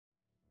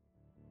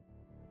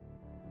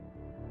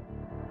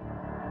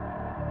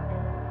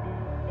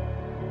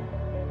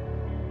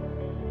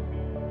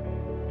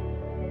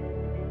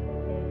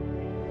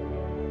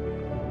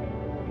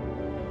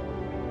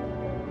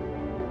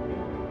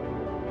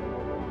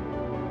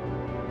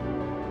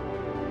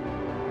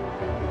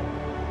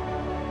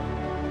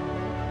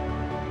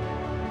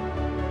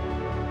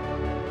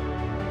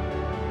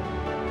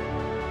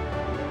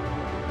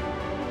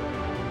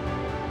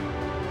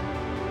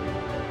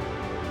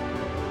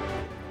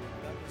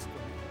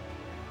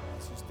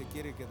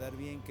quiere quedar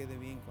bien, quede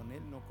bien con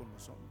él, no con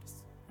los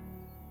hombres,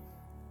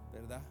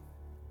 ¿verdad?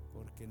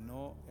 Porque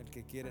no, el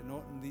que quiere,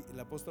 no, el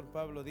apóstol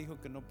Pablo dijo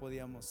que no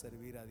podíamos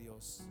servir a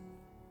Dios,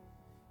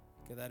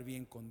 quedar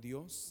bien con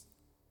Dios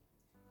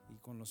y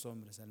con los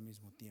hombres al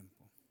mismo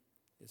tiempo.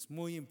 Es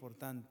muy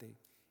importante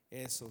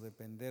eso,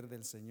 depender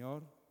del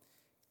Señor.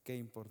 Qué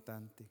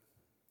importante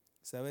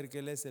saber que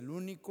Él es el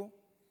único,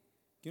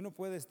 que uno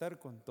puede estar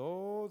con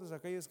todos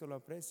aquellos que lo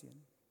aprecian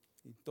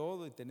y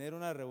todo, y tener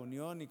una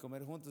reunión y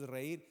comer juntos,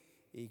 reír,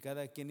 y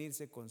cada quien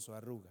irse con su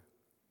arruga,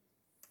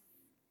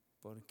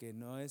 porque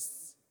no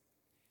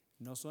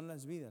son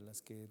las vidas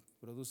las que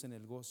producen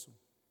el gozo.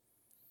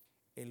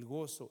 El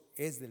gozo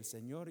es del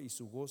Señor y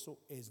su gozo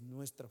es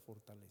nuestra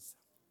fortaleza.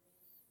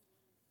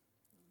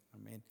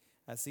 Amén.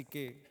 Así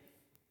que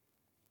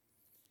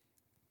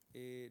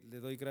le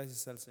doy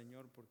gracias al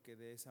Señor, porque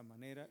de esa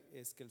manera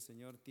es que el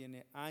Señor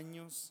tiene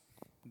años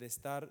de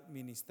estar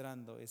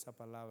ministrando esa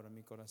palabra en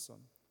mi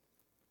corazón.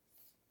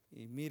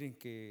 Y miren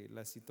que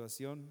la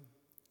situación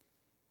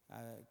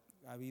ha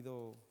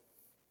habido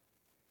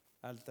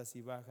altas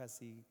y bajas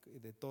y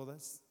de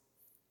todas,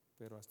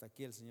 pero hasta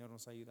aquí el Señor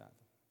nos ha ayudado.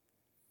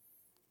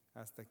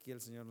 Hasta aquí el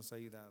Señor nos ha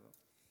ayudado.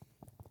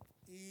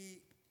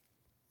 Y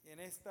en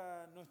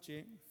esta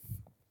noche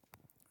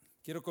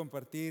quiero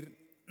compartir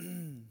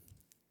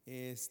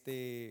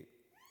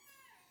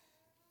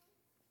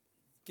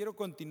quiero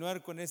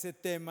continuar con ese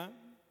tema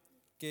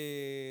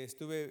que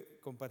estuve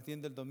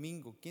compartiendo el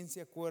domingo. ¿Quién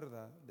se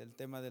acuerda del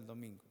tema del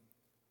domingo?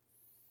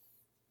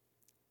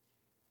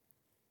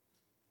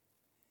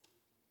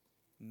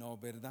 No,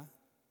 ¿verdad?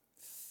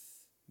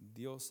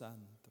 Dios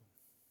santo.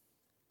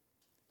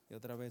 Y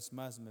otra vez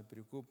más me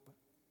preocupa.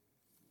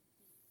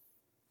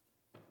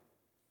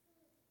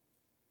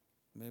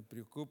 Me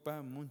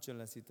preocupa mucho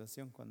la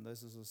situación cuando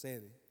eso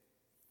sucede.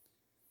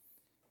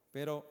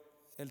 Pero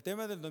el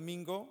tema del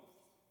domingo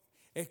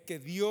es que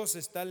Dios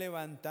está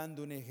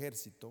levantando un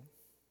ejército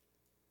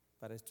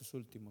para estos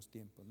últimos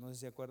tiempos. ¿No sé si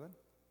se acuerdan?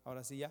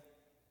 Ahora sí ya.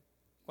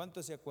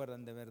 ¿Cuántos se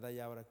acuerdan de verdad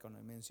ya ahora que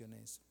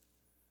mencioné eso?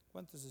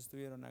 ¿Cuántos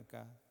estuvieron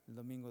acá el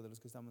domingo de los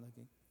que estamos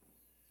aquí?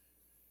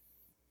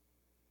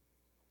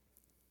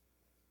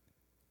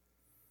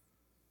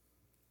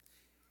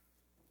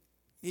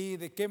 ¿Y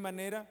de qué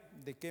manera?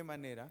 ¿De qué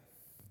manera?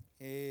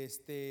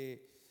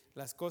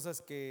 Las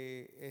cosas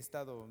que he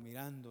estado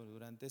mirando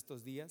durante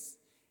estos días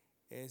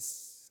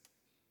es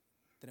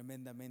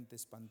tremendamente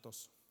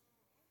espantoso.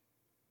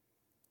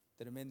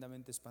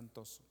 Tremendamente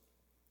espantoso.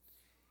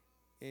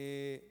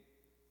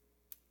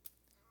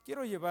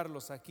 Quiero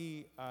llevarlos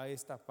aquí a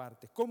esta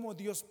parte. ¿Cómo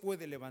Dios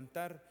puede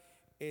levantar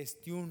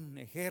un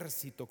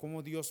ejército?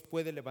 ¿Cómo Dios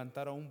puede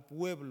levantar a un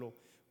pueblo?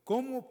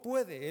 ¿Cómo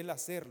puede Él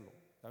hacerlo?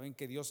 Saben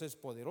que Dios es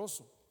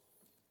poderoso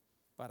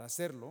para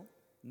hacerlo.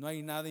 No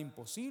hay nada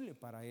imposible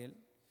para Él.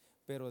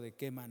 Pero ¿de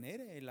qué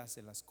manera Él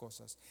hace las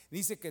cosas?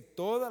 Dice que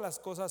todas las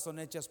cosas son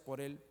hechas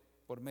por Él,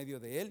 por medio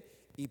de Él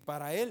y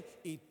para Él.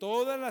 Y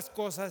todas las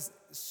cosas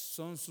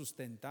son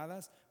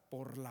sustentadas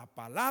por la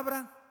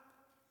palabra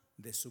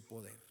de su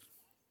poder.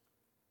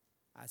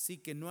 Así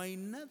que no hay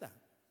nada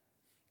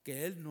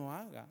que Él no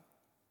haga,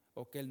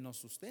 o que Él no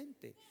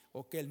sustente,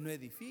 o que Él no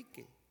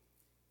edifique,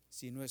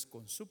 si no es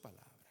con su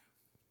palabra.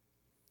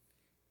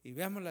 Y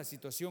veamos la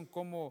situación,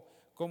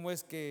 cómo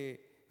es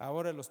que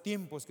ahora los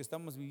tiempos que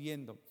estamos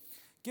viviendo.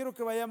 Quiero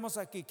que vayamos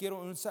aquí,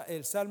 quiero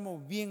el salmo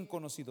bien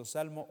conocido,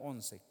 Salmo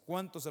 11.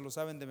 ¿Cuántos se lo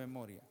saben de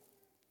memoria?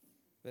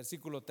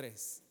 Versículo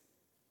 3.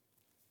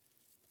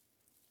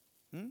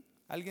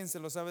 ¿Alguien se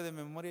lo sabe de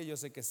memoria? Yo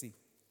sé que sí.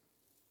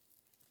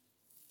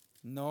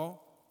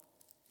 No,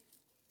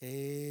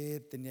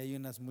 tenía ahí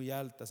unas muy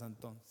altas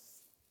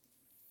entonces.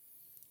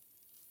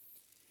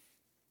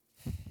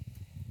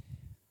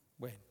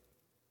 Bueno,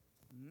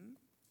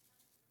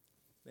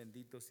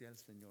 bendito sea el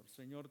Señor.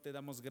 Señor, te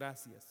damos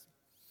gracias,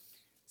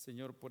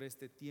 Señor, por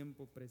este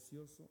tiempo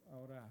precioso.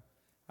 Ahora,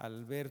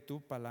 al ver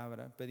tu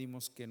palabra,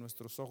 pedimos que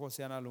nuestros ojos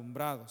sean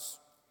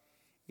alumbrados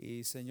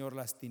y, Señor,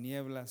 las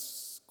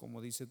tinieblas, como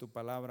dice tu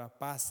palabra,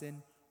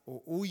 pasen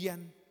o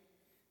huyan.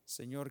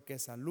 Señor, que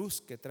esa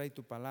luz que trae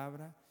tu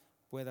palabra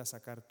pueda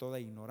sacar toda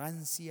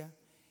ignorancia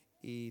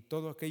y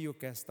todo aquello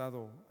que ha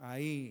estado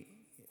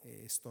ahí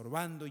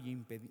estorbando y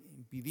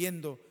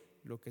impidiendo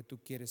lo que tú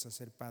quieres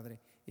hacer, Padre.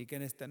 Y que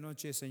en esta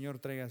noche, Señor,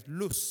 traigas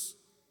luz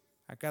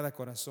a cada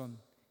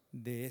corazón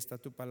de esta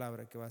tu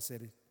palabra que va a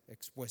ser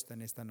expuesta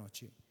en esta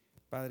noche.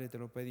 Padre, te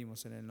lo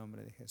pedimos en el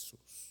nombre de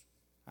Jesús.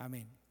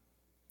 Amén.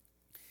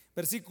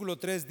 Versículo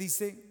 3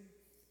 dice: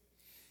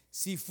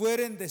 si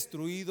fueren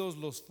destruidos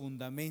los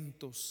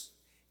fundamentos,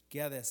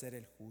 ¿qué ha de hacer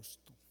el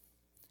justo?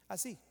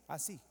 Así,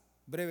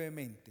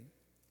 brevemente.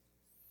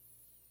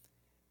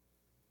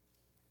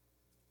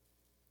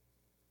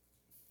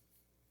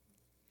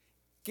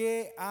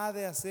 ¿Qué ha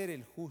de hacer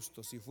el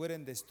justo si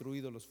fueren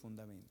destruidos los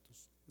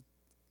fundamentos?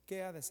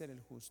 ¿Qué ha de hacer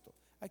el justo?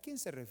 ¿A quién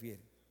se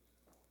refiere?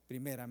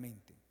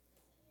 Primeramente,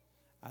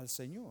 al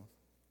Señor.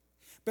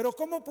 Pero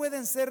 ¿cómo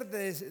pueden ser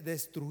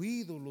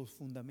destruidos los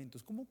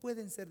fundamentos? ¿Cómo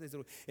pueden ser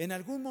destruidos? En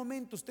algún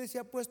momento usted se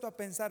ha puesto a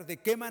pensar de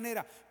qué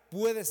manera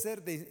pueden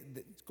ser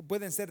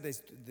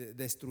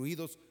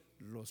destruidos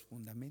los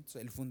fundamentos,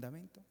 el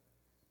fundamento.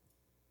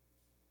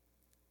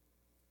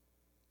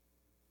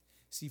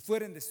 Si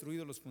fueren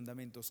destruidos los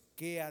fundamentos,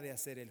 ¿qué ha de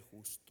hacer el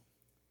justo?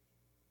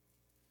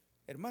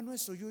 Hermano,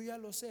 eso yo ya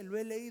lo sé, lo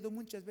he leído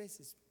muchas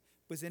veces.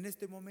 Pues en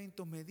este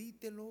momento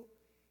medítelo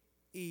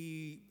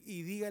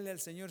y dígale al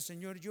Señor: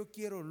 Señor, yo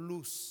quiero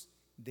luz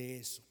de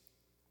eso.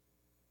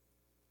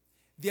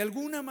 De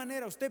alguna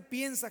manera usted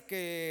piensa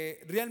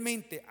que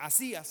realmente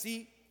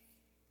así,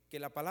 que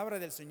la palabra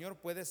del Señor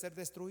puede ser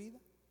destruida.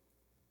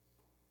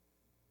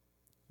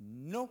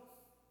 No,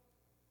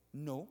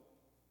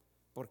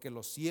 porque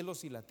los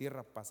cielos y la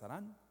tierra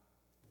pasarán,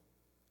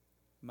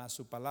 mas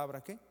su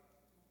palabra ¿qué?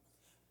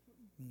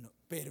 No,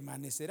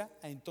 permanecerá.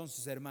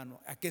 Entonces,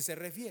 hermano, ¿a qué se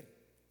refiere?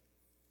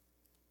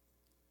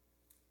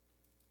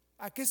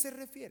 ¿A qué se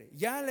refiere?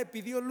 Ya le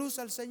pidió luz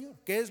al Señor.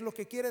 ¿Qué es lo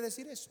que quiere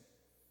decir eso?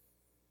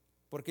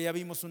 Porque ya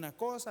vimos una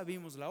cosa,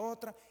 vimos la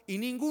otra, y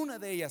ninguna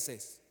de ellas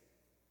es.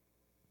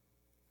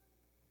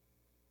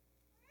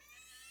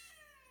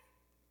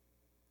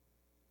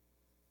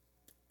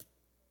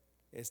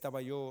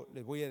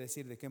 Les voy a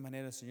decir de qué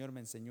manera el Señor me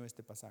enseñó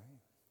este pasaje.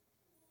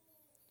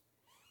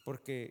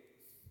 Porque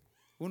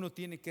uno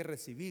tiene que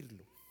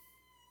recibirlo.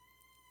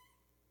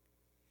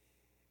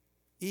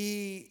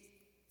 Y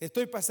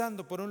estoy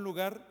pasando por un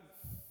lugar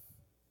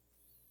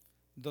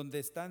donde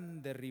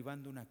están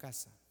derribando una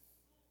casa.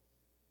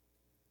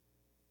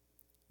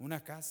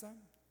 Una casa,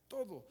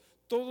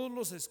 todos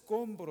los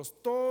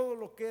escombros, todo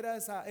lo que era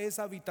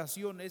esa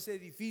habitación, ese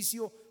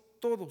edificio,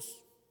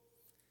 todos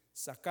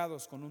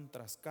sacados con un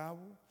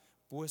trascabo,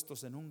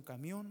 puestos en un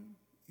camión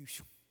y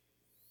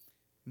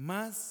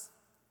más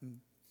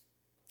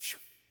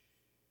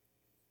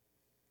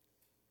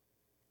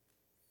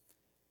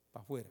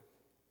para afuera.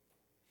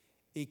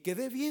 Y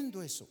quedé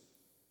viendo eso.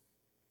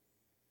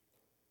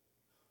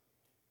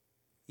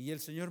 Y el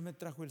Señor me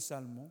trajo el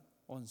Salmo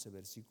 11,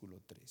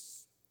 versículo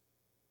 3.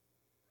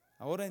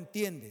 Ahora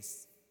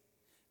entiendes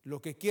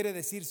lo que quiere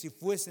decir: si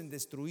fuesen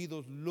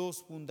destruidos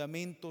los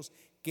fundamentos,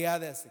 ¿qué ha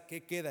de hacer?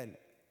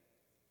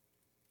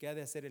 ¿Qué ha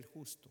de hacer el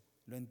justo?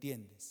 ¿Lo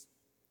entiendes?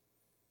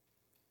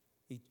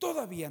 Y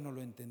todavía no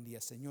lo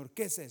entendía. Señor,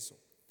 ¿qué es eso?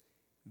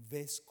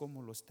 ¿Ves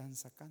cómo lo están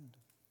sacando?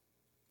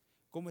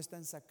 ¿Cómo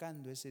están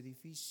sacando ese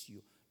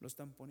edificio? Lo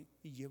están poniendo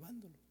y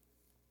llevándolo.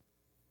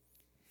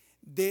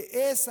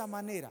 De esa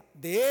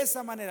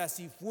manera,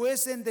 si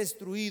fuesen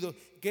destruidos,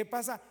 ¿qué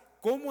pasa?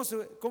 ¿Cómo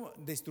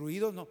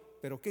destruidos? No,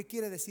 pero ¿qué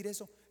quiere decir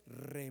eso?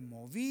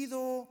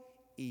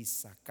 Removido y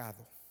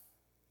sacado.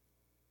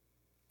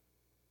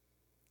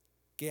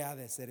 ¿Qué ha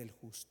de ser el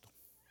justo?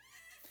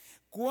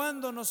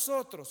 Cuando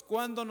nosotros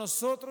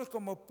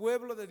como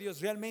pueblo de Dios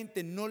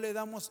realmente no le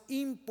damos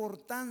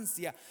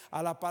importancia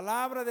a la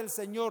palabra del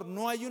Señor,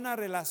 no hay una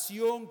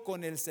relación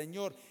con el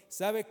Señor,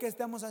 ¿sabe qué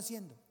estamos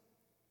haciendo?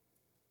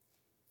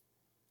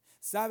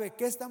 ¿Sabe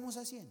qué estamos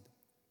haciendo?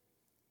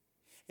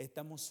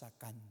 Estamos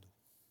sacando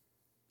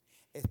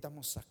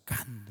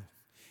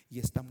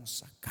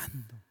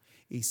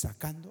y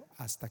sacando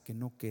hasta que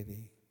no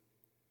quede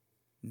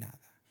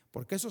nada.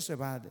 Porque eso se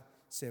va,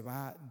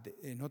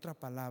 en otra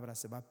palabra,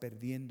 se va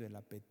perdiendo el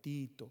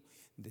apetito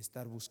de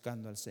estar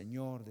buscando al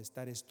Señor, de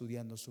estar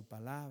estudiando su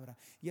palabra,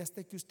 y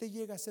hasta que usted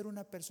llega a ser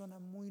una persona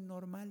muy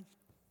normal.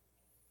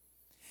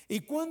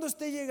 Y cuando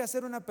usted llega a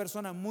ser una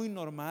persona muy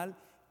normal,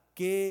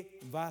 ¿qué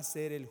va a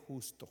ser el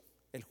justo?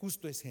 El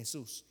justo es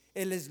Jesús.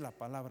 Él es la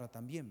palabra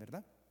también,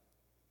 ¿verdad?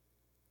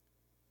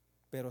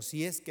 Pero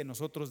si es que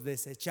nosotros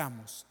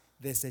desechamos,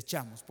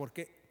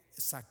 porque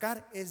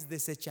sacar es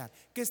desechar.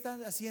 ¿Qué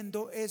están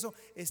haciendo eso?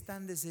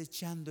 Están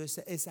desechando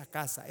esa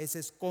casa, ese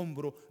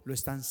escombro, lo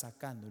están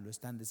sacando, lo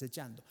están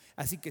desechando.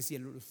 Así que si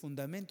los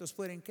fundamentos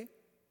fueren ¿qué?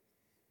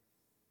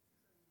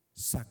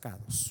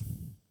 Sacados,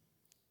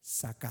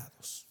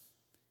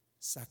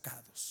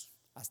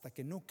 hasta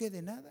que no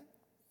quede nada.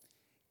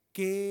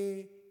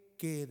 ¿Qué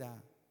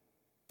queda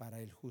para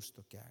el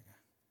justo que haga?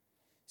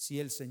 Si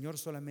el Señor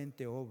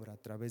solamente obra a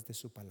través de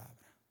su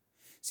palabra,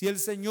 si el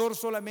Señor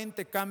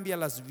solamente cambia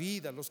las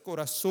vidas, los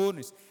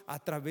corazones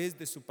a través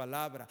de su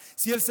palabra,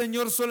 si el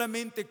Señor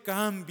solamente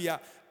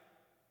cambia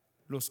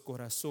los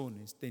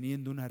corazones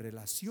teniendo una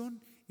relación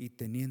y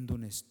teniendo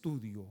un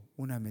estudio,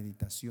 una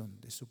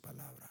meditación de su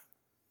palabra.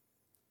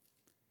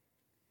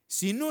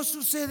 Si no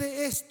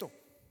sucede esto,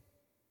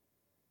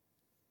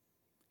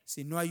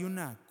 si no hay un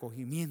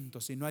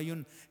acogimiento, si no hay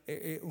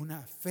un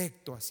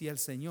afecto hacia el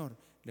Señor,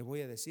 le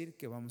voy a decir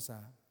que vamos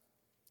a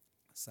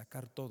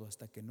sacar todo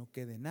hasta que no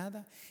quede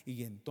nada,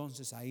 y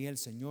entonces ahí el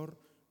Señor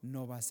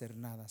no va a hacer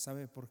nada.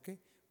 ¿Sabe por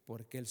qué?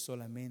 Porque Él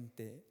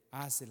solamente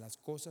hace las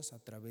cosas a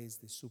través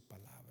de su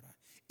palabra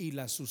y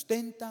las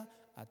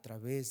sustenta a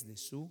través de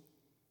su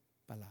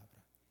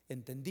palabra.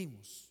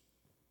 ¿Entendimos?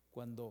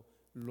 Cuando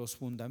los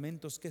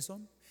fundamentos, ¿qué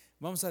son?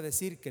 Vamos a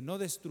decir que no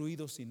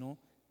destruidos, sino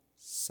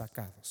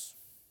sacados.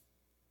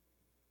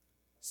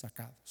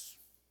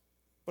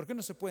 Porque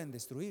no se pueden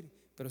destruir,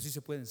 pero sí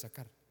se pueden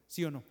sacar,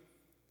 ¿sí o no?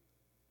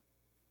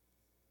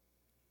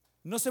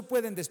 No se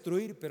pueden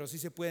destruir, pero sí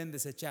se pueden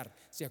desechar.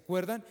 ¿Se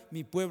acuerdan?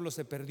 Mi pueblo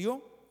se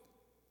perdió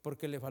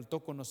porque le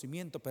faltó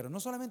conocimiento, pero no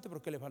solamente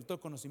porque le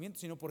faltó conocimiento,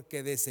 sino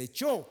porque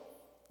desechó,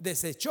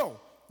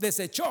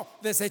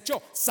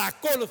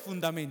 sacó los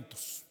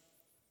fundamentos.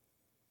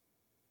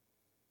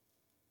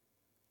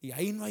 Y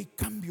ahí no hay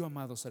cambio,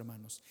 amados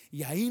hermanos,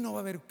 y ahí no va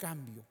a haber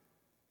cambio.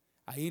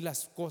 Ahí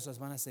las cosas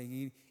van a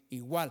seguir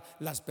igual,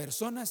 las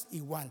personas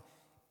igual,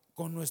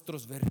 con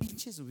nuestros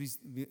berrinches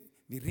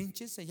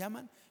se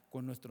llaman,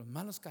 con nuestros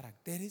malos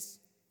caracteres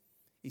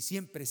y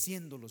siempre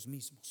siendo los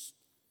mismos.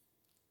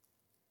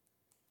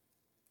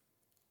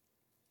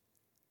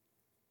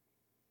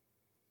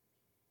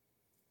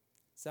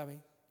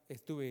 ¿Sabe?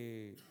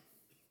 Estuve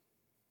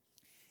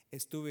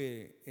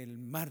el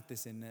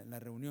martes en la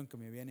reunión que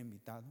me habían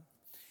invitado,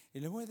 y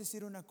les voy a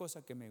decir una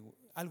cosa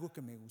algo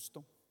que me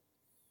gustó.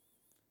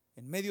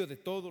 En medio de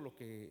todo lo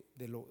que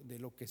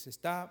se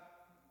está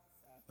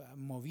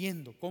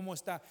moviendo, cómo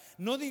está,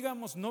 no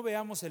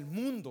veamos el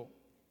mundo,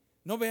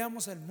 no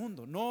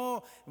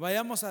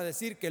vayamos a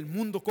decir que el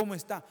mundo cómo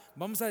está,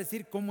 vamos a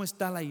decir cómo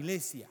está la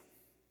iglesia.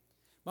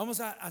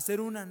 Vamos a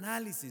hacer un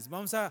análisis,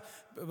 vamos a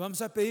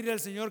pedirle al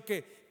Señor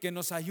que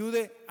nos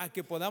ayude a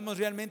que podamos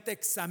realmente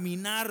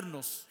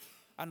examinarnos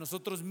a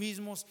nosotros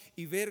mismos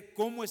y ver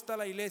cómo está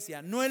la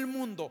iglesia, no el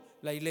mundo,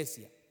 la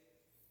iglesia.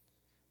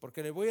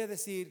 Porque le voy a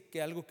decir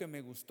que algo que me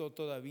gustó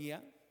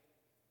todavía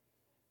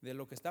de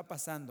lo que está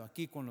pasando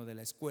aquí con lo de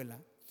la escuela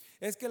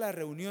es que la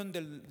reunión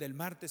del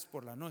martes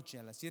por la noche,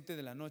 a las 7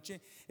 de la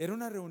noche, era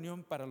una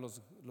reunión para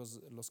los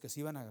que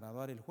se iban a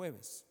graduar el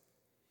jueves.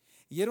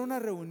 Y era una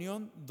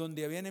reunión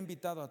donde habían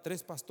invitado a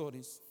 3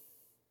 pastores,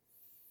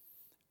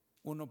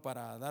 uno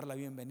para dar la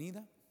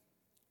bienvenida,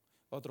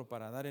 otro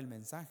para dar el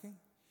mensaje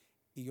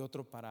y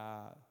otro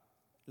para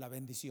la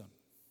bendición.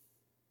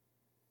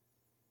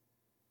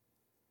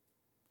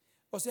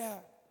 O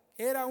sea,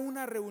 era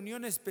una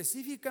reunión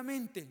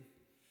específicamente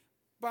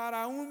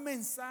para un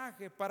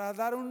mensaje, para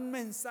dar un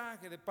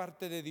mensaje de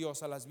parte de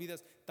Dios a las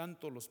vidas,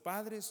 tanto los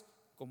padres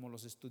como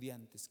los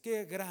estudiantes.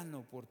 Qué gran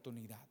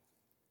oportunidad.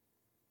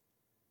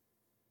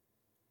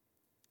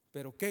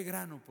 Pero qué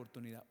gran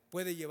oportunidad.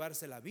 Puede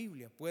llevarse la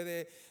Biblia,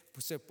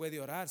 se puede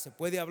orar, se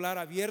puede hablar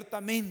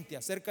abiertamente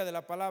acerca de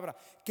la palabra.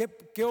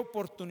 Qué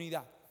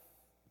oportunidad.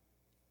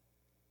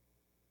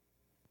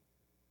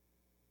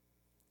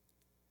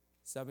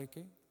 ¿Sabe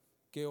qué?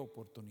 Qué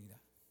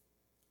oportunidad.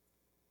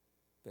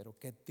 Pero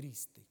qué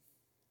triste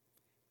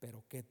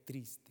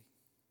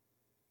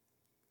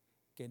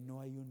que no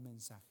hay un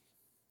mensaje,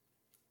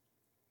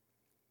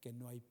 que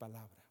no hay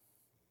palabra.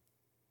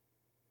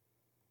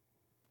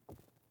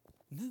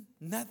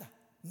 Nada.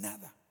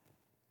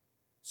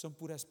 Son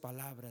puras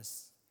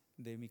palabras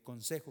de mi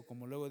consejo,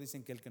 como luego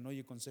dicen que el que no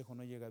oye consejo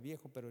no llega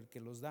viejo, pero el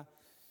que los da,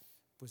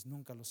 pues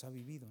nunca los ha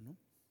vivido, ¿no?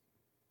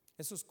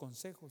 Esos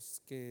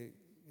consejos que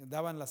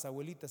daban las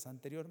abuelitas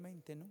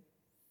anteriormente, ¿no?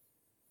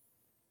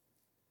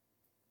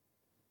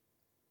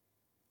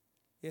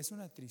 Es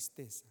una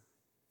tristeza,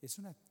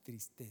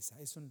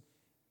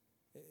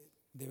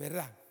 de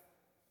verdad.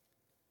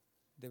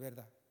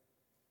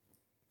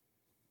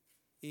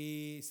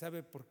 ¿Y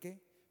sabe por qué?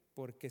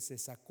 Porque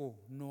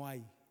no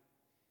hay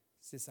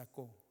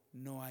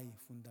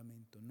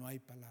fundamento, no hay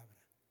palabra.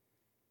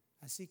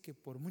 Así que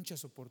por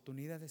muchas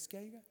oportunidades que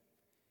haya,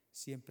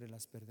 siempre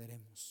las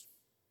perderemos,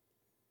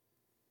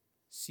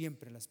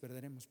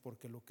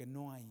 porque lo que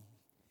no hay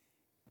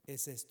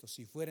es esto: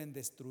 si fueren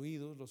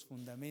destruidos los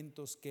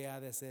fundamentos, ¿qué ha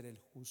de hacer el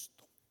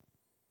justo?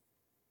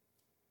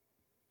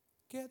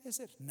 ¿Qué ha de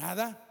hacer?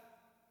 Nada.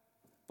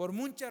 Por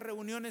muchas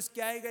reuniones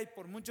que haya y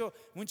por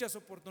muchas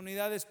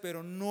oportunidades,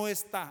 pero no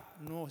está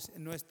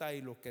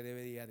ahí lo que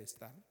debería de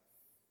estar.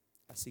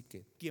 Así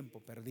que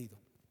tiempo perdido.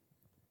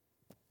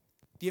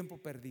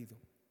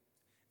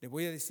 Le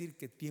voy a decir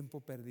que tiempo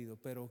perdido,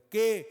 pero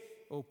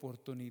qué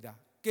oportunidad.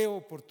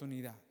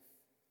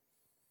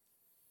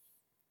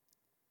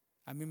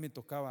 A mí me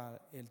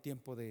tocaba el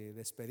tiempo de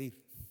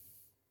despedir.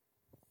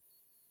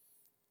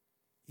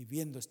 Y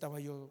estaba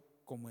yo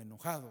como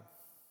enojado.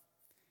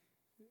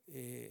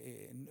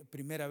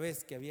 Primera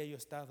vez que había yo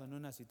estado en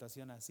una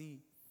situación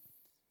así.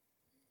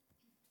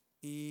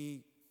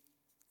 Y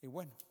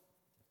bueno,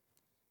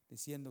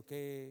 diciendo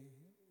que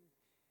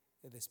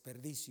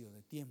desperdicio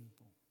de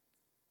tiempo,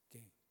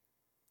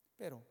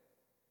 pero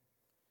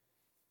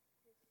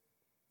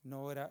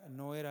no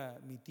era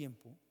mi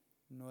tiempo,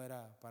 no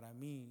era para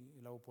mí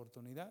la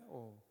oportunidad,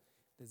 o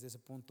desde ese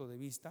punto de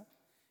vista.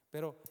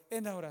 Pero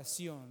en la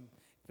oración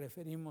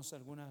referimos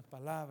algunas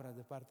palabras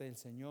de parte del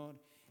Señor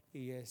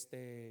y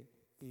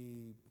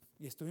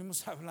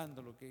estuvimos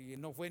hablando, lo que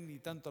no fue ni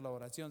tanto la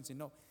oración,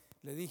 sino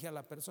le dije a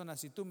la persona: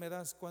 si tú me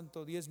das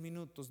 10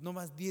 minutos, no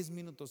más 10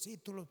 minutos, sí,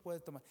 tú los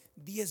puedes tomar,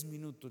 10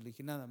 minutos, le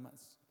dije, nada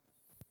más.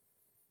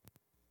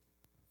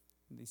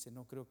 Dice: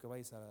 no creo que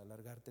vayas a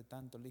alargarte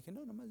tanto. Le dije: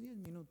 no, nomás 10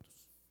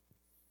 minutos.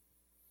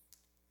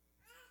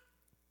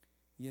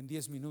 Y en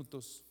 10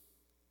 minutos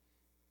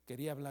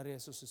quería hablar a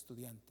esos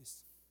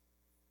estudiantes.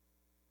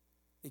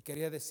 Y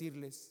quería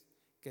decirles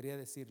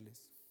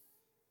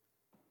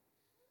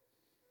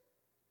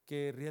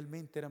que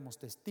realmente éramos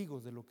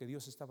testigos de lo que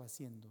Dios estaba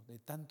haciendo, de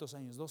tantos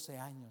años, 12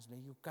 años. Le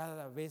digo,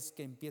 cada vez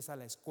que empieza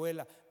la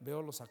escuela,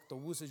 veo los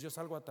autobuses, yo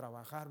salgo a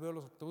trabajar, veo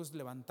los autobuses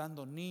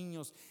levantando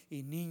niños,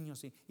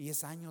 y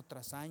es año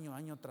tras año,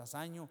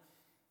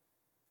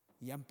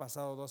 y han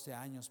pasado 12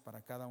 años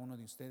para cada uno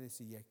de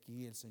ustedes, y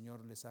aquí el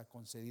Señor les ha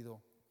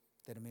concedido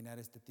terminar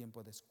este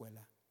tiempo de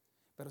escuela.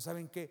 Pero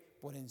 ¿saben qué?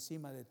 Por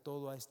encima de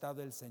todo ha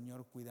estado el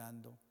Señor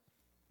cuidando.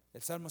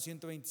 El Salmo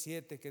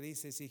 127 que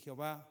dice: si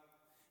Jehová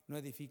no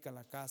edifica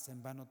la casa,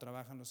 en vano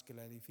trabajan los que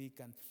la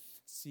edifican.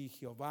 Si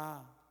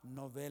Jehová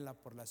no vela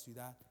por la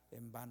ciudad,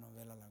 en vano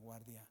vela la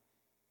guardia.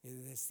 Y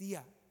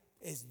decía,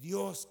 es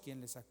Dios quien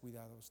les ha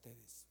cuidado a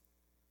ustedes.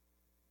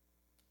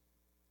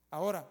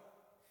 Ahora,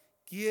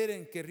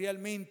 quieren que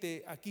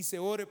realmente aquí se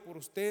ore por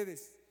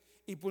ustedes,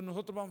 y pues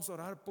nosotros vamos a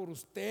orar por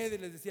ustedes,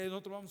 les decía,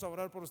 nosotros vamos a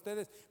orar por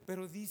ustedes.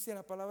 Pero dice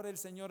la palabra del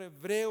Señor,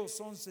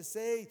 Hebreos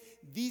 11:6,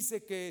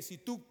 dice que si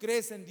tú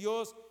crees en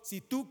Dios,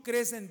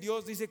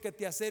 dice que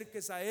te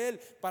acerques a Él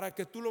para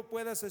que tú lo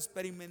puedas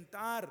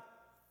experimentar.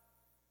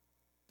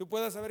 Tú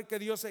puedas saber que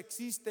Dios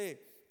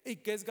existe y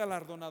que es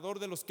galardonador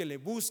de los que le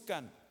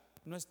buscan.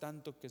 No es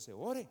tanto que se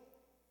ore,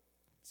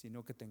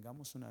 sino que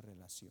tengamos una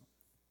relación.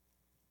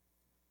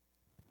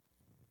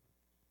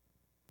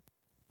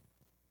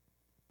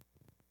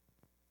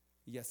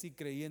 Y así,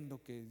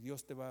 creyendo que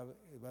Dios te va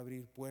a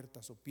abrir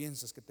puertas, o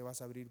piensas que te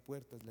vas a abrir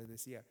puertas. Les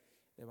decía,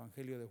 el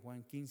Evangelio de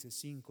Juan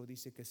 15:5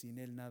 dice que sin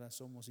Él nada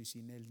somos y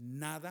sin Él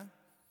nada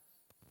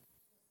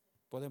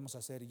podemos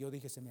hacer. Y yo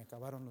dije, se me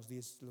acabaron los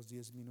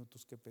 10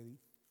 minutos que pedí.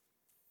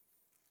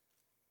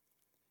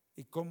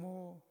 Y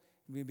cómo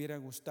me hubiera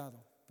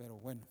gustado, pero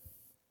bueno,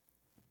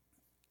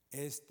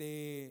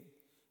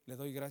 le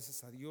doy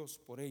gracias a Dios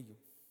por ello,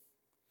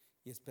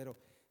 y espero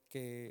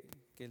que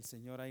el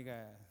Señor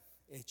haya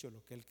hecho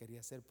lo que Él quería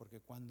hacer,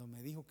 porque cuando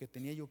me dijo que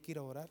tenía yo que ir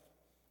a orar,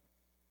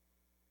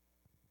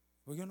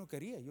 pues yo no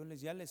quería.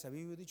 Ya les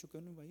había dicho que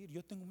no iba a ir.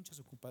 Yo tengo muchas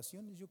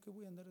ocupaciones, yo que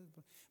voy a andar,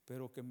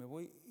 pero que me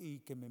voy,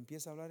 y que me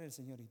empieza a hablar el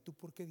Señor. ¿Y tú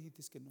por qué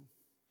dijiste que no?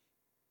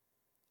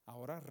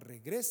 Ahora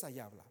regresa y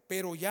habla,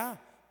 pero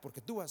ya,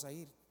 porque tú vas a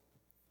ir.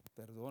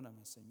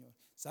 Perdóname, Señor.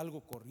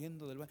 Salgo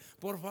corriendo del baño.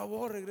 Por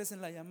favor, regresen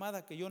la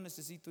llamada, que yo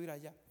necesito ir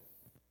allá.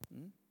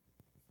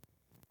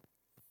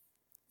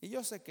 Y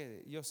yo sé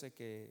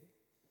que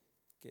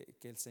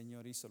el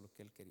Señor hizo lo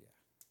que Él quería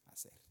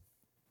hacer,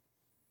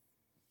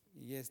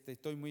 y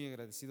estoy muy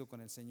agradecido con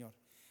el Señor.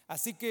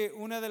 Así que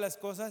una de las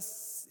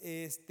cosas,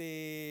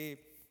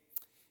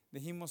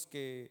 dijimos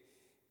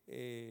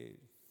que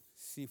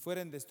si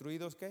fueran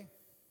destruidos, ¿qué?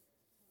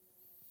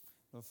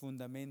 Los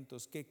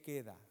fundamentos, ¿qué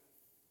queda?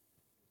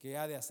 ¿Qué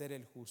ha de hacer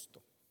el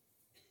justo?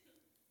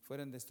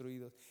 Fueran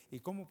destruidos. ¿Y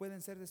cómo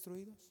pueden ser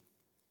destruidos?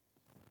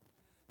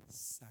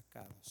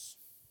 Sacados.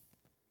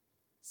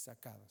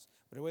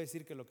 Pero voy a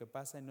decir que lo que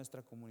pasa en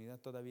nuestra comunidad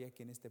todavía,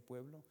 aquí en este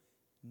pueblo,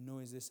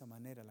 no es de esa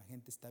manera. La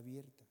gente está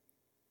abierta.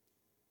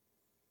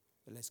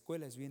 La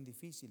escuela es bien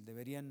difícil,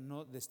 deberían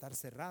no de estar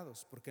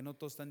cerrados, porque no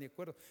todos están de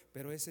acuerdo,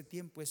 pero ese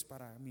tiempo es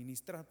para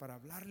ministrar, para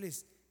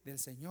hablarles del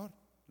Señor.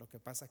 Lo que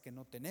pasa es que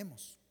no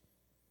tenemos,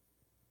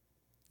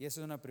 y esa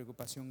es una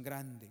preocupación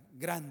grande.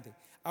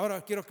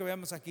 Ahora quiero que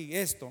veamos aquí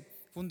esto,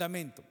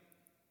 fundamento.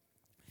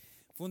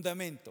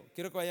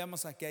 Quiero que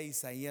vayamos aquí a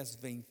Isaías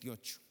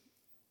 28.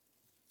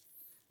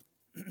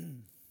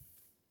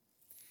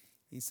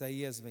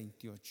 Isaías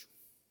 28.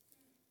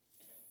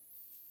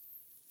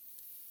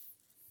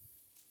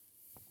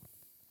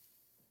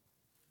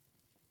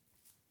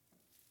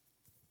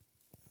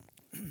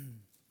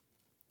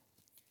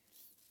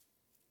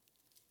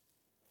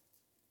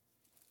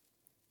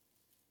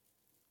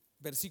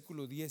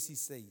 Versículo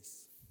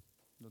 16.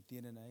 ¿Lo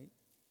tienen ahí?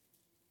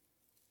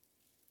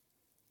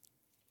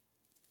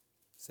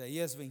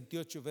 Isaías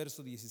 28,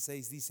 verso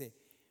 16 dice: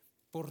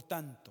 por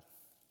tanto,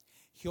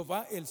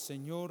 Jehová el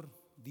Señor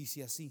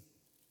dice así: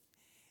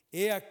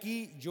 he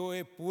aquí, yo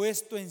he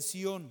puesto en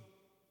Sión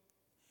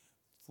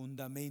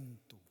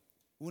fundamento,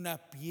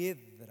 una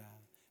piedra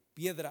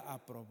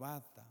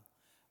aprobada,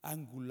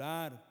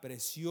 angular,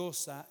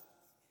 preciosa,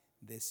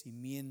 de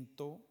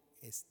cimiento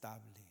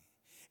estable.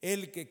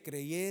 El que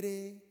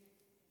creyere,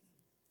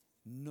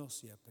 no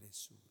se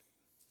apresure.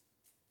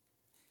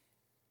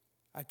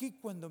 Aquí,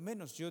 cuando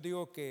menos, yo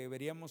digo que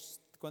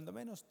veríamos cuando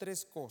menos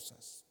tres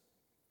cosas.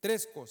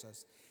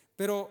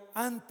 Pero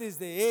antes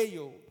de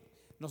ello,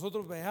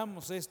 nosotros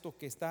veamos esto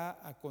que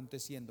está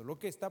aconteciendo. Lo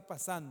que está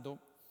pasando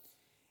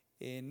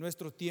en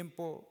nuestro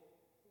tiempo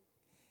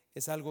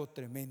es algo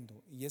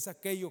tremendo, y es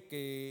aquello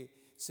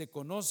que se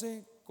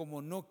conoce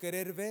como no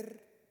querer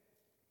ver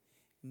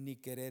ni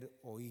querer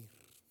oír.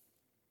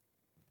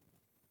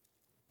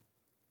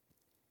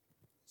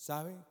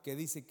 ¿Sabe? Que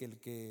dice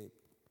que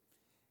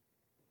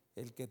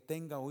el que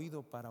tenga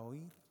oído para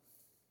oír,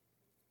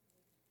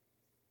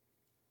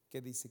 que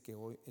dice que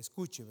hoy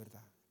escuche,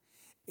 ¿verdad?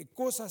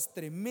 Cosas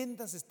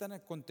tremendas están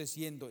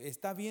aconteciendo.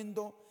 Está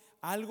habiendo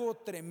algo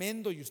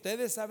tremendo, y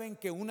ustedes saben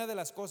que una de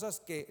las cosas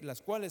que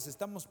las cuales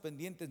estamos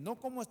pendientes, no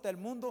cómo está el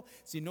mundo,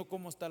 sino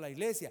cómo está la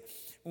iglesia.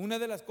 Una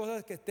de las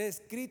cosas que está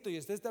escrito y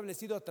está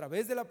establecido a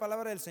través de la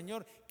palabra del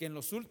Señor, que en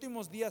los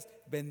últimos días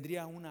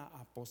vendría una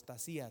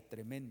apostasía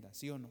tremenda,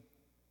 ¿sí o no?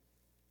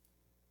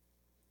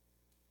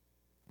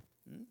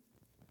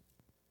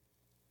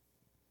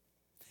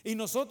 Y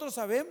nosotros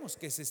sabemos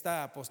que se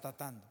está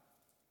apostatando,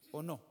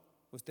 ¿o no?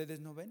 ¿Ustedes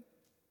no ven?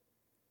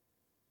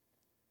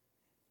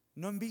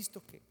 ¿No han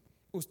visto que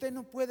usted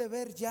no puede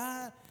ver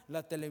ya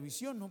la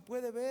televisión, no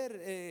puede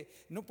ver,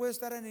 no puede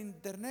estar en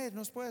internet,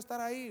 no puede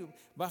estar ahí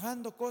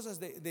bajando cosas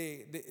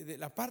de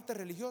la parte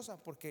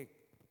religiosa, porque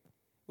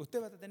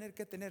usted va a tener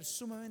que tener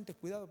sumamente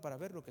cuidado para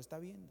ver lo que está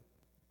viendo,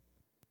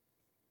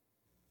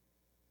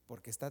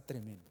 porque está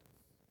tremendo,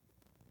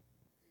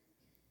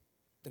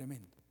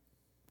 tremendo,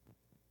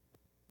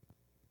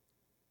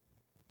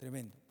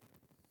 tremendo,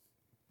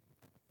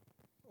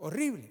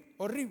 horrible,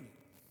 horrible.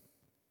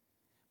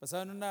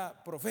 Pasaba en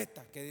una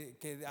profeta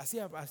que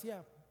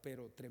hacía,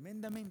 pero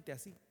tremendamente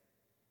así,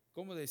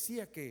 como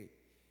decía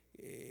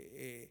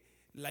que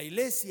la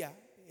iglesia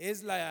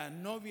es la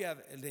novia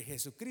de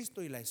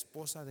Jesucristo y la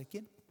esposa de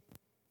 ¿quién?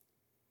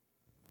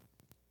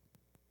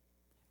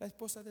 La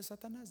esposa de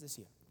Satanás,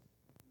 decía,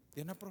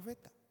 de una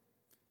profeta.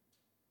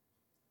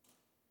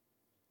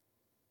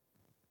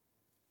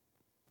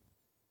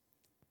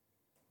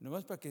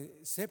 Nomás para que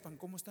sepan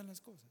cómo están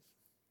las cosas.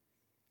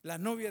 La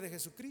novia de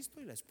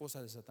Jesucristo y la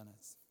esposa de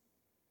Satanás.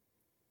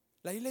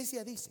 La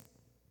iglesia dice,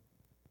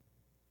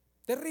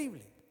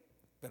 terrible,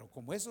 pero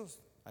como esos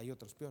hay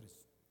otros peores.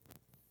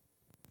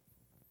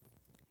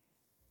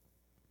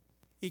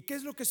 ¿Y qué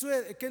es lo que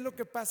sucede? ¿Qué es lo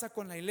que pasa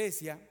con la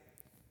iglesia?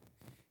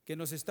 Que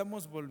nos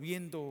estamos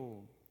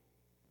volviendo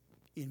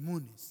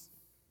inmunes.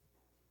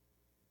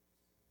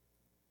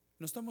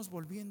 Nos estamos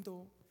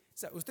volviendo,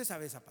 usted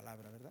sabe esa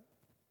palabra, ¿verdad?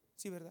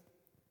 Sí, ¿verdad?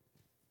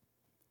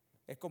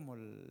 Es como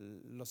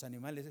los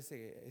animales,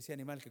 ese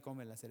animal que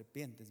come las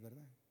serpientes,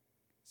 ¿verdad?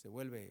 Se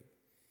vuelve,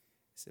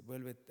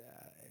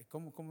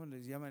 ¿cómo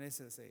les llaman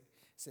eso? Se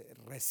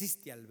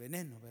resiste al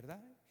veneno,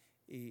 ¿verdad?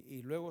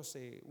 Y luego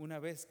una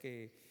vez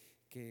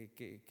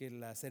que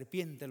la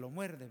serpiente lo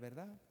muerde,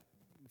 ¿verdad?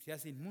 Se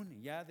hace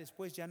inmune, ya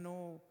después ya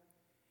no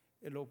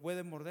lo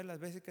puede morder las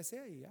veces que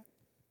sea y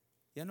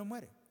ya no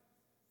muere.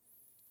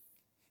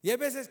 Y hay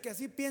veces que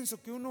así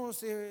pienso que uno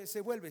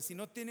se vuelve, si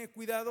no tiene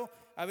cuidado,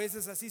 a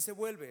veces así se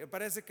vuelve.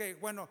 Parece que,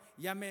 bueno,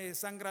 ya me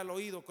sangra el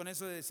oído con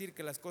eso de decir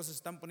que las cosas se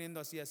están poniendo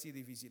así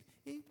difícil.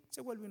 Y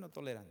se vuelve uno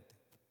tolerante.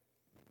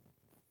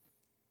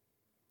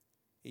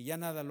 Y ya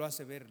nada lo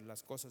hace ver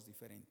las cosas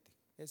diferente.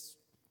 Es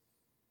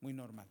muy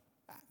normal.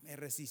 Me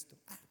resisto.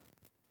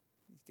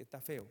 Es que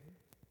está feo.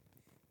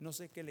 No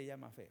sé qué le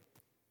llama feo.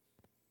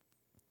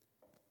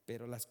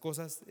 Pero las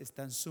cosas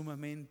están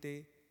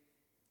sumamente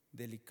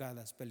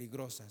delicadas,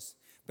 peligrosas.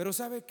 Pero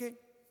 ¿sabe qué?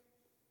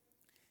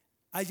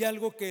 Hay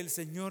algo que el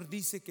Señor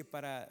dice que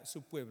para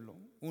su pueblo.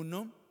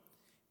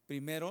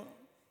 Primero,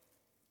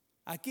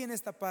 aquí en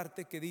esta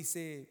parte que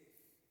dice,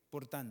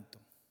 por tanto,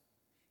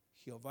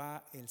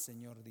 Jehová el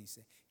Señor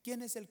dice.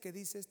 ¿Quién es el que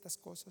dice estas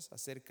cosas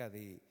acerca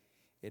de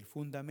el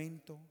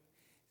fundamento?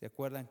 ¿Se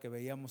acuerdan que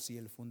veíamos si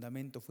el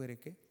fundamento fuere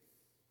qué?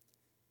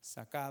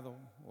 Sacado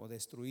o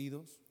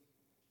destruidos,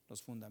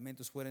 los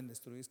fundamentos fueren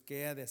destruidos,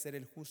 ¿qué ha de hacer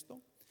el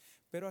justo?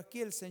 Pero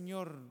aquí el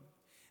Señor,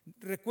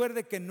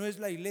 recuerde que no es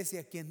la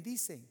iglesia quien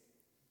dice,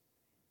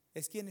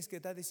 ¿es quien es que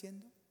está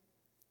diciendo?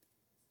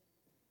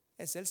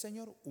 Es el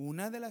Señor.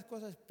 Una de las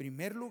cosas, en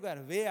primer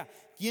lugar, vea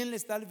quién le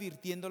está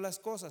advirtiendo las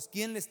cosas,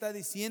 quién le está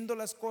diciendo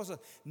las cosas.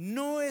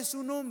 No es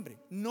un hombre,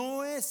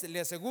 le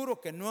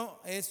aseguro que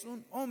no es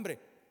un hombre.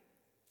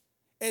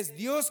 Es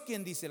Dios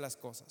quien dice las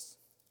cosas.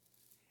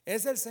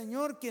 Es el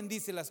Señor quien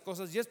dice las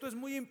cosas. Y esto es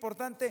muy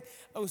importante.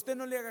 A usted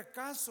no le haga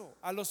caso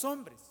a los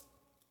hombres,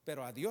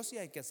 pero a Dios sí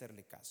hay que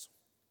hacerle caso.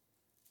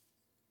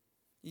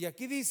 Y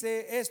aquí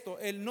dice esto,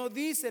 él no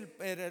dice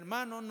el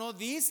hermano, no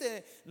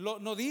dicen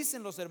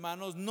los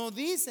hermanos, no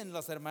dicen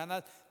las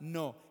hermanas,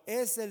 no,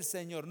 es el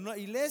Señor. No,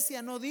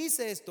 iglesia no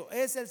dice esto,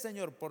 es el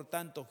Señor. Por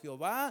tanto,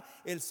 Jehová,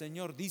 el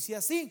Señor, dice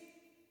así.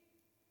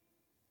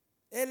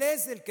 Él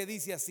es el que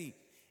dice así.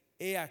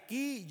 He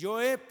aquí,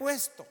 yo he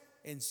puesto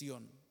en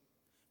Sión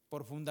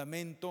por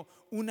fundamento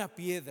una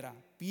piedra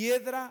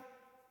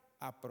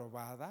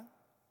aprobada,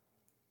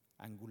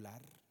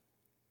 angular,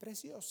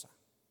 preciosa.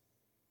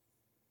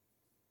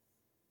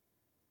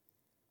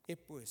 He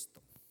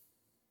puesto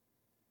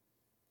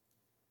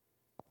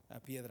la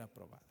piedra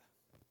aprobada.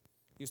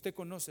 Y usted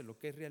conoce lo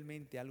que es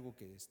realmente algo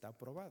que está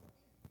aprobado.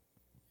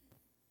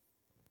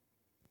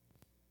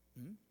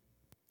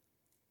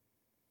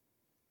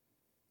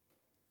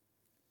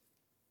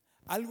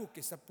 Algo que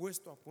está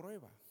puesto a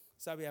prueba.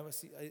 ¿Sabe?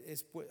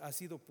 Ha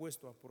sido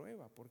puesto a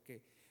prueba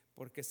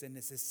porque se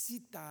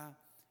necesita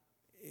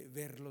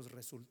ver los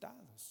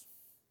resultados.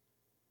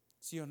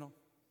 ¿Sí o no?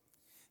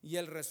 Y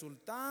el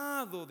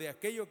resultado de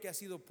aquello que ha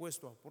sido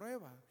puesto a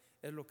prueba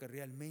es lo que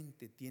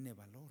realmente tiene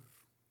valor.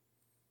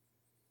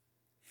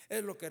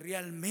 es lo que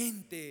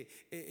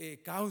realmente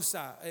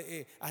causa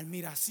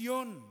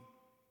admiración.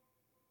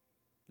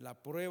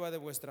 La prueba de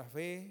vuestra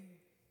fe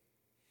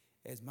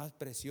es más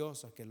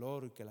preciosa que el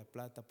oro y que la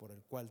plata, por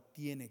el cual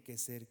tiene que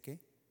ser ¿qué?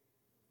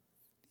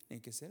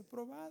 Tiene que ser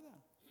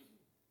probada.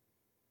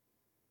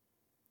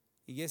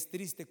 Y es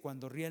triste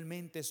cuando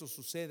realmente eso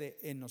sucede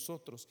en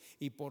nosotros,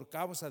 y por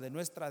causa de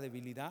nuestra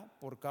debilidad,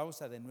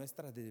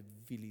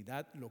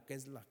 lo que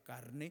es la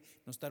carne,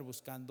 no estar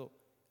buscando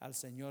al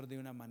Señor de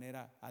una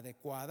manera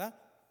adecuada,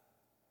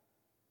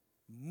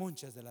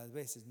 muchas de las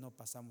veces no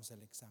pasamos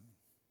el examen.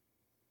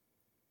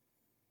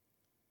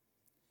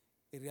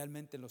 Y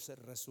realmente los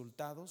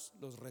resultados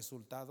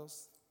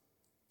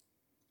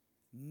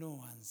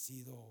no han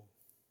sido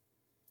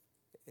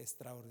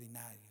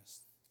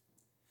extraordinarios,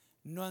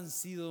 no han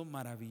sido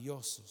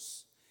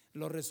maravillosos,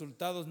 los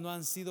resultados no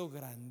han sido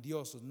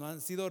grandiosos, no han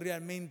sido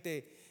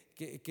realmente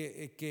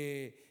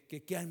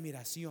qué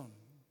admiración,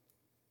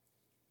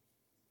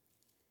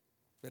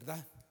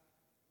 ¿verdad?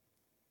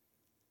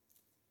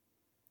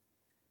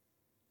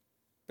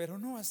 Pero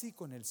no así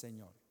con el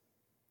Señor.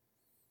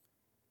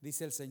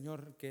 Dice el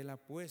Señor que Él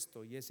ha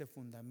puesto, y ese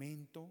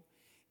fundamento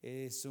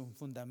es un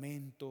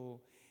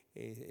fundamento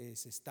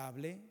es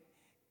estable.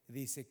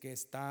 Dice que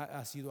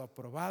ha sido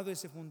aprobado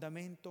ese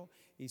fundamento,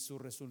 y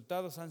sus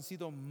resultados han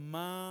sido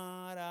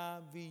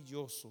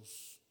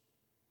maravillosos.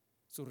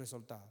 Sus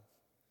resultados,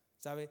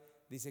 ¿sabe?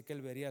 Dice que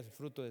Él vería el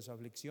fruto de su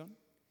aflicción.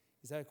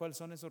 ¿Y sabe cuáles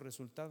son esos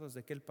resultados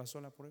de que Él pasó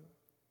la prueba?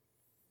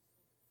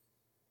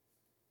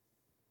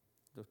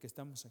 Los que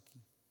estamos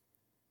aquí.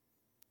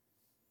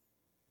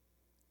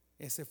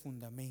 Ese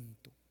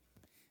fundamento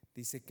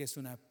dice que es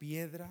una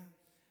piedra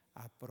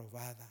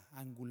aprobada,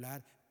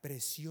 angular,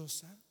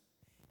 preciosa,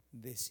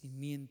 de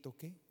cimiento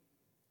 ¿qué?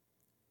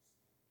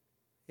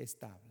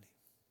 Estable.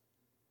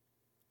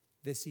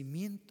 De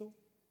cimiento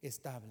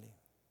estable.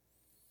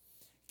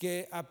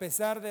 Que a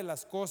pesar de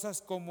las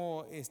cosas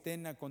como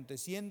estén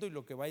aconteciendo y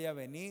lo que vaya a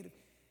venir,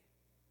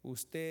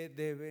 usted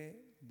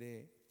debe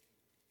de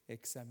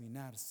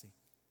examinarse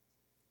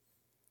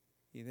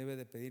y debe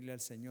de pedirle al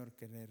Señor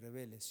que le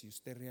revele si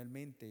usted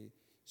realmente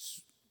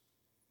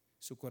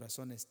su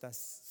corazón está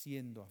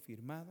siendo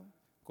afirmado,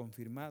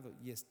 confirmado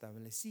y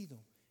establecido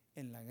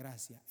en la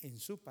gracia, en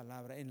su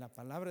palabra, en la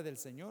palabra del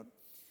Señor.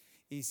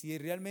 Y si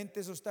realmente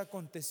eso está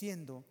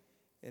aconteciendo,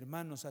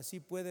 hermanos, así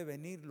puede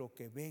venir lo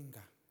que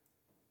venga,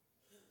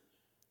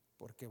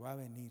 porque va a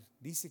venir,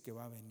 dice que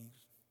va a venir.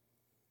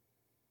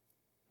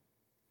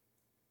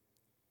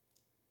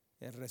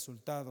 El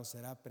resultado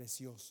será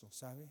precioso,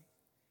 ¿sabe?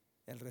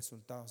 El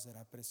resultado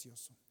será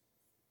precioso,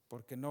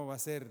 porque no va a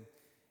ser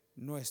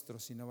nuestro,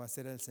 sino va a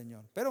ser el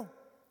Señor. Pero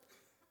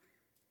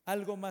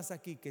algo más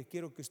aquí que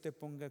quiero que usted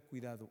ponga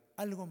cuidado,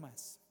 algo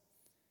más.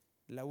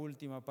 La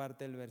última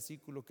parte del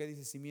versículo que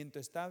dice cimiento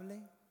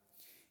estable,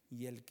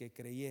 y el que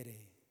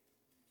creyere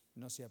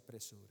no se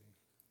apresure.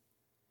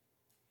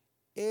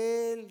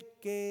 El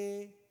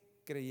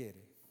que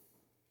creyere,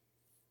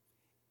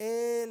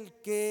 el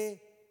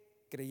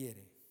que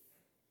creyere.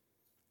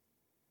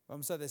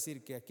 Vamos a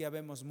decir que aquí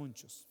habemos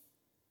muchos.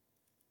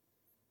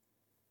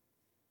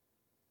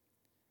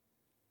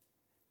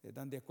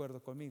 ¿Están de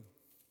acuerdo conmigo?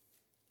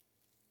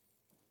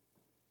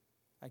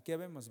 Aquí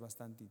habemos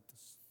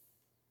bastantitos.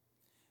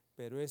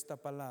 Pero esta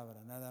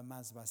palabra nada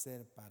más va a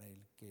ser para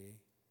el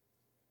que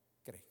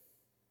cree.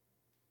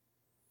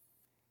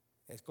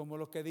 Es como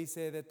lo que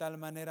dice: de tal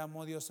manera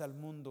amó Dios al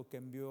mundo que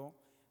envió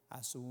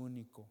a su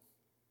único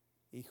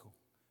Hijo,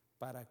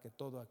 para que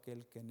todo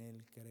aquel que en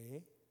Él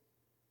cree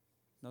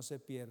no se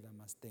pierda,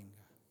 mas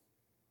tenga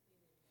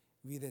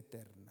vida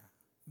eterna.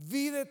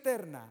 Vida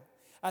eterna.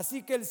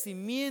 Así que el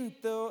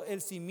cimiento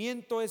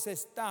es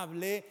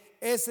estable,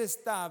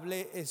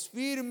 es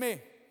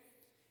firme.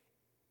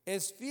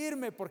 Es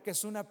firme porque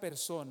es una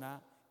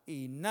persona,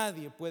 y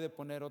nadie puede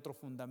poner otro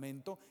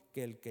fundamento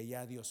que el que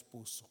ya Dios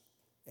puso,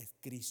 es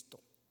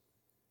Cristo.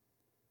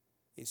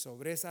 Y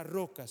sobre esa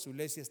roca su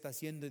iglesia está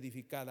siendo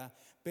edificada,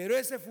 pero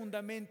ese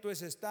fundamento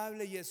es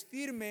estable y es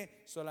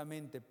firme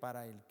solamente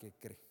para el que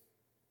cree.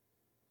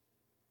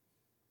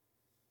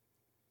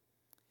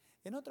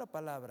 En otra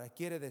palabra,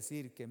 quiere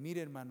decir que,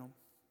 mire hermano,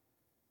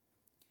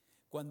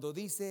 cuando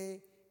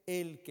dice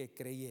el que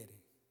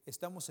creyere,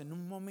 estamos en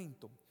un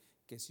momento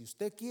que si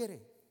usted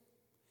quiere,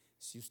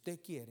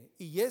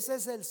 y ese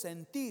es el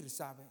sentir,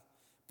 ¿sabe?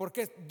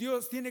 Porque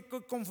Dios tiene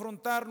que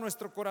confrontar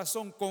nuestro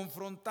corazón,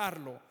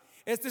 confrontarlo.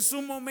 Este es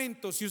un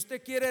momento, si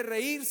usted quiere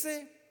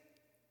reírse,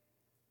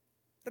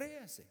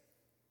 ríase.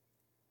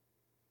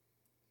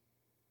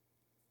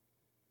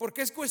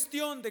 Porque es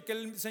cuestión de que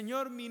el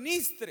Señor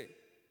ministre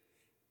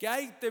que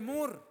hay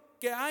temor.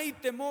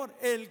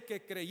 El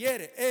que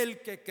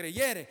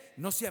creyere,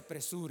 no se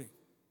apresure.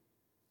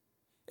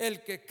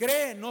 El que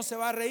cree no se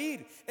va a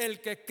reír,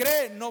 el que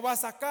cree no va a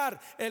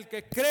sacar, el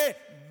que cree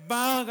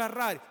va a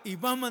agarrar y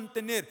va a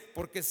mantener,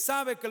 porque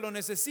sabe que lo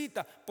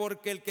necesita,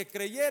 porque el que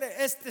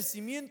creyere, este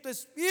cimiento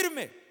es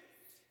firme.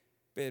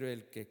 Pero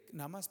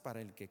nada más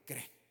para el que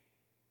cree.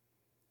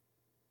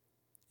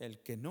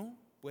 El que no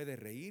puede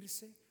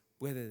reírse,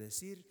 puede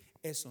decir: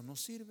 eso no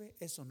sirve,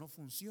 eso no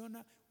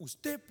funciona.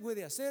 Usted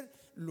puede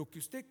hacer lo que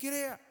usted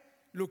crea,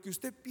 lo que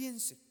usted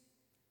piense,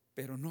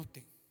 pero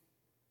note,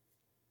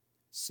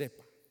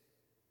 sepa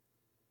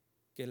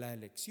que la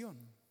elección,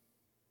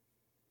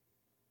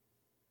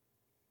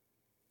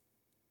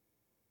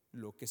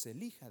 lo que se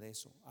elija de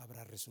eso,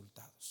 habrá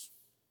resultados.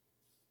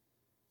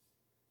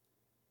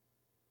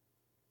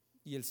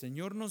 Y el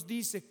Señor nos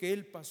dice que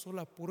Él pasó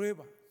la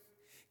prueba,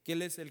 que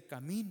Él es el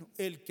camino.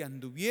 El que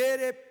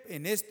anduviere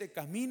en este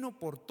camino,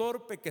 por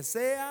torpe que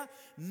sea,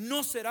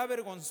 no será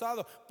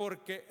avergonzado,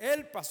 porque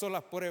Él pasó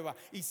la prueba.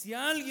 Y si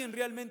alguien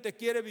realmente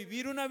quiere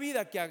vivir una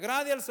vida que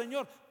agrade al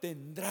Señor,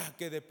 tendrá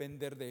que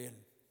depender de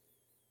Él.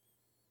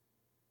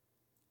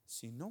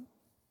 Si no,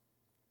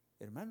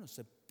 hermanos,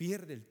 se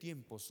pierde el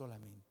tiempo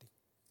solamente.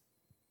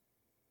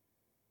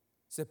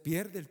 Se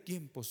pierde el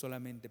tiempo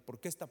solamente,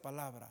 porque esta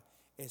palabra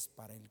es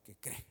para el que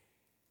cree.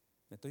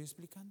 ¿Me estoy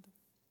explicando?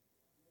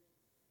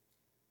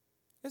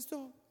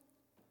 Esto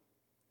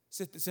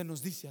se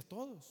nos dice a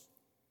todos,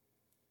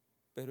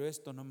 pero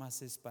esto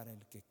nomás es para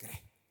el que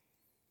cree.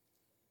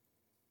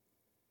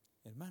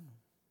 Hermano,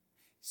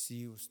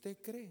 si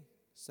usted cree,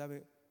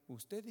 sabe,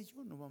 usted y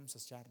yo no vamos a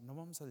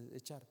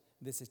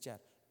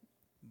desechar,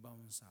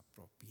 vamos a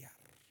apropiar,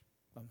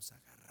 vamos a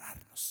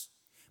agarrarnos,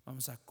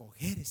 vamos a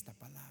coger esta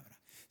palabra.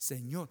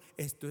 Señor,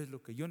 esto es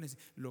lo que yo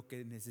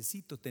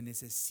necesito, te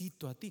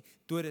necesito a ti.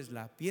 Tú eres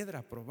la piedra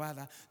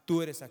aprobada,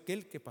 tú eres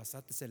aquel que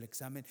pasaste el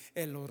examen.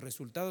 Los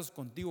resultados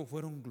contigo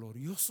fueron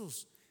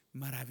gloriosos,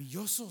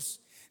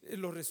 maravillosos.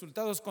 Los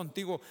resultados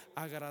contigo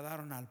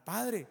agradaron al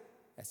Padre,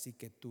 así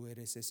que tú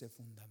eres ese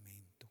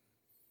fundamento.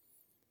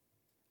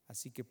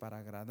 Así que para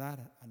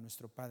agradar a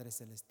nuestro Padre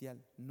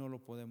Celestial no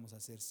lo podemos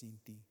hacer sin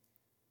ti,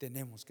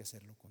 tenemos que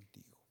hacerlo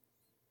contigo.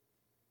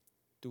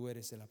 Tú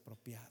eres el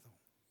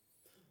apropiado.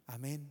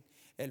 Amén.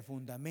 El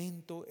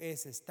fundamento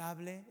es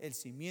estable, el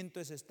cimiento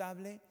es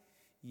estable,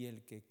 y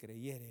el que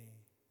creyere,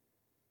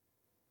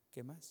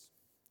 ¿qué más?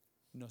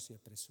 No se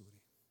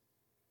apresure.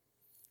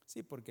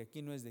 Sí, porque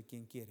aquí no es de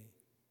quien quiere,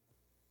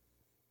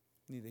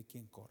 ni de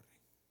quien corre,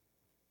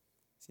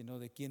 sino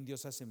de quien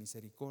Dios hace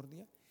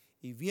misericordia.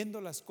 Y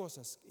viendo las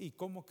cosas y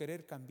cómo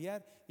querer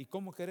cambiar, y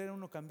cómo querer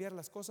uno cambiar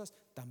las cosas,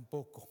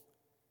 tampoco.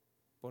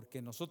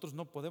 Porque nosotros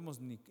no podemos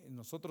ni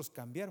nosotros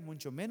cambiar,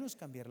 mucho menos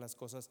cambiar las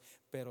cosas,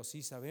 pero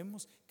sí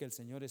sabemos que el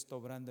Señor está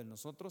obrando en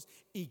nosotros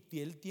y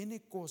que Él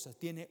tiene cosas,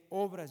 tiene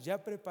obras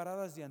ya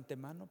preparadas de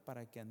antemano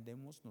para que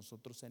andemos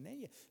nosotros en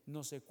ellas.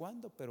 No sé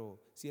cuándo,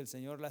 pero si el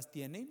Señor las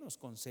tiene y nos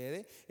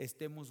concede,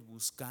 estemos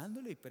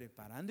buscándole y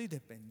preparando y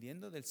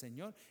dependiendo del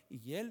Señor,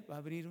 y Él va a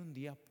abrir un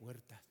día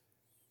puertas.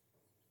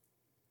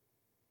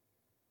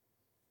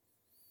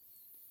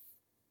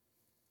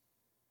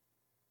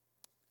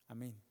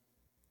 Amén.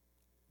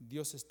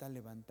 Dios está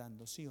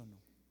levantando, ¿sí o no?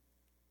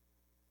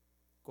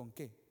 ¿Con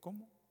qué?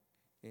 ¿Cómo?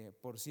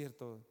 Por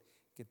cierto,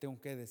 que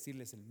tengo que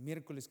decirles, el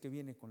miércoles que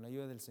viene, con la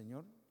ayuda del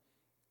Señor,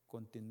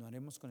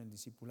 continuaremos con el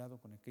discipulado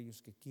con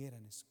aquellos que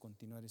quieran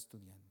continuar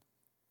estudiando.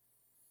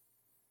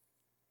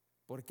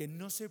 Porque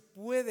no se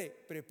puede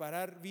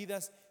preparar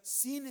vidas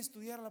sin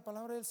estudiar la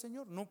palabra del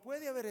Señor. No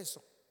puede haber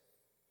eso.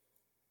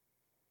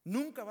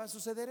 Nunca va a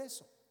suceder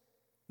eso.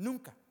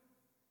 Nunca.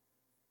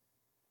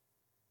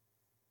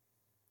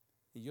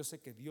 Y yo sé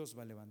que Dios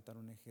va a levantar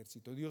un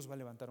ejército, Dios va a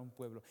levantar un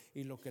pueblo,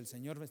 y lo que el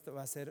Señor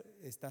va a hacer,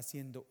 está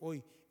haciendo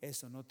hoy,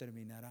 eso no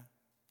terminará,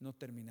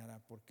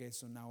 porque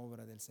es una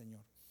obra del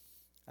Señor.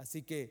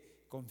 Así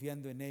que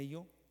confiando en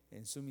ello,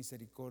 en su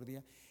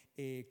misericordia,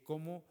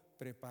 como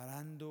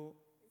preparando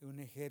un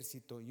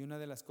ejército. Y una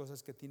de las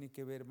cosas que tiene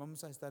que ver,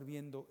 vamos a estar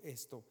viendo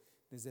esto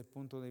desde el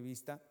punto de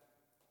vista,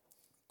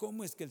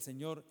 ¿cómo es que el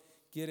Señor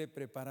quiere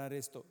preparar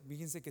esto?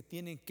 Fíjense que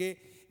tiene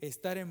que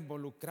estar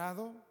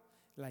involucrado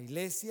la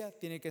iglesia,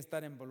 tiene que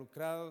estar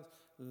involucrados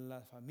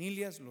las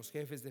familias, los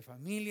jefes de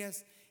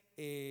familias,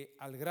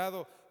 al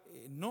grado,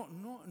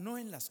 no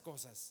en las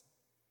cosas,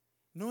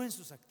 no en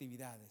sus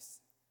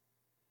actividades,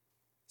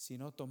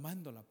 sino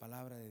tomando la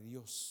palabra de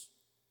Dios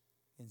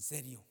en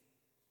serio.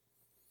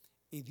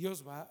 Y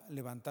Dios va a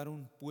levantar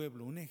un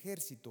pueblo, un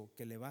ejército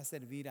que le va a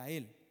servir a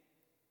Él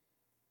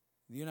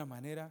de una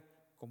manera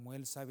como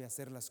Él sabe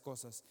hacer las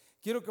cosas.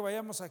 Quiero que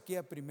vayamos aquí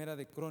a Primera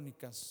de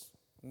Crónicas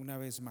una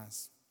vez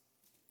más.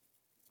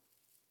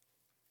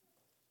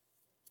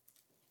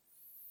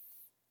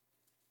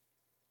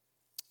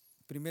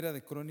 Primera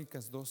de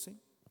Crónicas 12.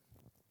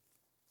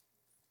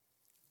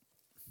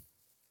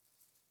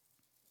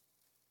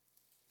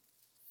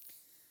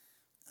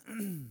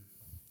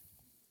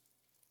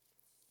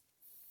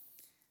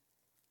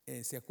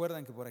 ¿Se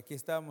acuerdan que por aquí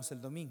estábamos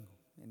el domingo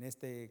en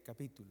este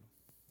capítulo?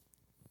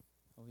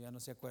 ¿O ya no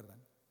se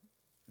acuerdan?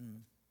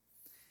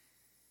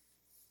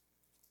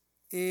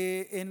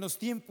 En los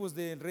tiempos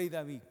del rey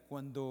David,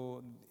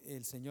 cuando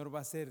el Señor va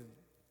a hacer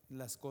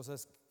las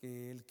cosas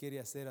que Él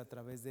quiere hacer a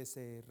través de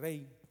ese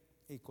rey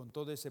y con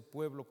todo ese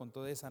pueblo, con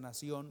toda esa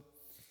nación,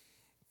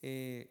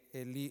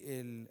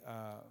 el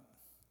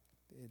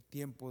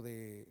tiempo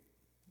de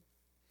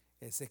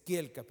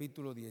Ezequiel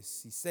capítulo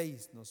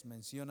 16 nos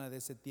menciona de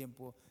ese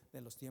tiempo,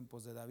 de los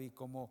tiempos de David,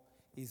 cómo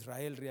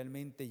Israel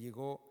realmente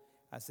llegó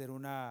a ser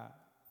una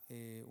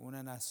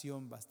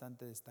nación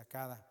bastante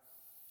destacada,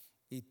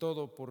 y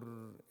todo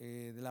por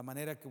de la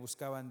manera que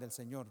buscaban del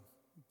Señor,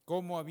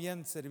 cómo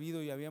habían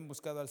servido y habían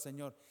buscado al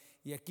Señor.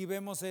 Y aquí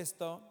vemos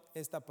esta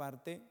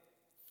parte,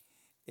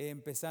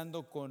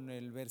 empezando con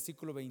el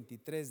versículo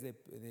 23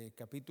 de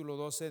capítulo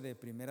 12 de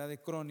Primera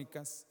de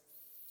Crónicas.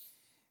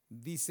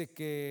 Dice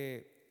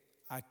que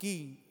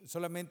aquí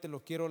solamente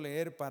lo quiero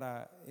leer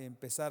para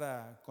empezar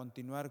a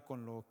continuar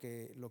con lo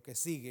que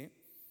sigue.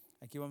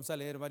 Aquí vamos a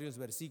leer varios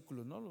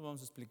versículos, no los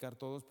vamos a explicar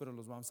todos, pero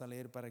los vamos a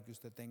leer para que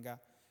usted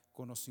tenga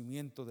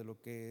conocimiento de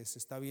lo que se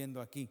está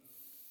viendo aquí.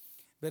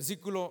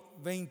 Versículo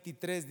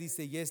 23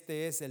 dice: y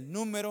este es el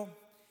número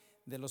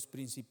de los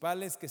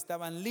principales que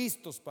estaban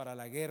listos para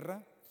la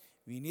guerra.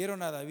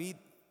 Vinieron a David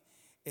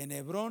en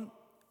Hebrón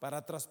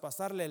para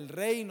traspasarle el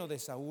reino de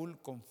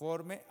Saúl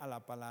conforme a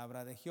la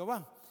palabra de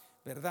Jehová.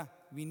 ¿Verdad?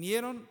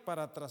 Vinieron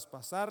para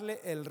traspasarle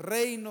el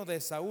reino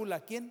de Saúl.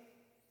 ¿A quién?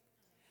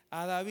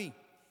 A David.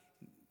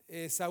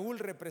 Saúl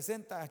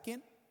representa ¿a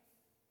quién?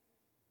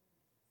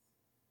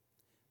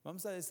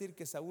 Vamos a decir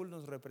que Saúl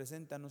nos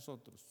representa a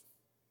nosotros,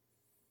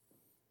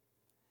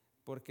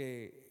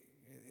 porque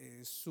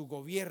su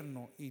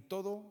gobierno y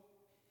todo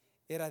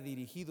era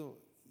dirigido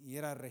y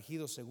era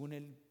regido según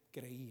él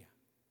creía.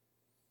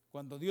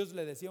 Cuando Dios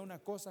le decía una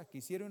cosa, que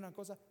hiciera una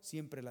cosa,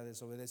 siempre la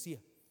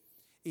desobedecía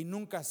y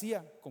nunca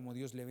hacía como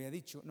Dios le había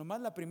dicho. Nomás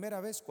la primera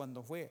vez,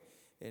 cuando fue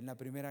en la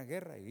primera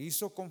guerra,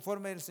 hizo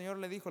conforme el Señor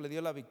le dijo, le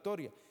dio la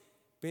victoria.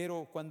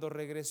 Pero cuando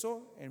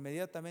regresó,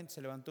 inmediatamente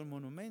se levantó un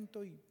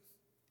monumento y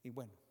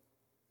bueno,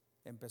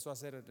 empezó a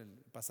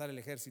pasar el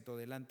ejército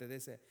delante de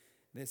ese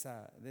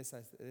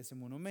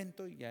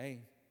monumento, y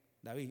ahí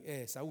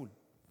Saúl.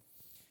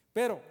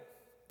 Pero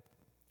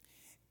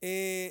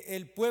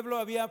el pueblo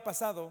había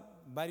pasado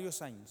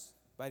varios años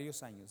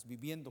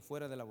viviendo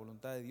fuera de la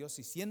voluntad de Dios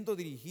y siendo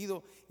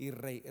dirigido y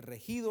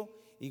regido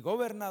y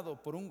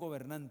gobernado por un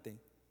gobernante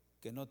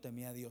que no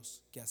temía a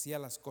Dios, que hacía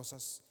las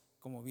cosas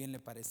como bien le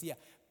parecía.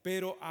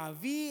 Pero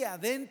había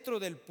dentro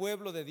del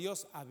pueblo de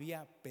Dios,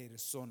 había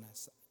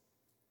personas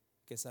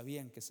que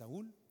sabían que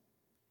Saúl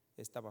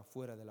estaba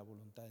fuera de la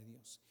voluntad de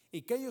Dios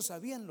y que ellos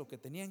sabían lo que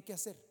tenían que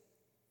hacer.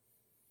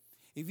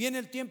 Y viene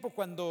el tiempo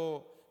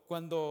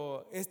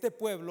cuando este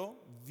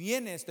pueblo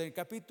viene, en el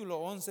capítulo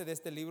 11 de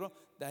este libro,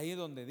 de ahí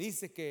donde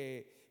dice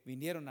que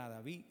vinieron a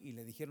David y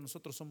le dijeron: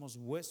 nosotros somos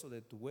hueso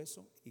de tu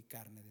hueso y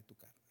carne de tu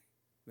carne.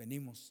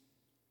 Venimos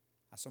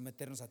a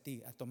someternos a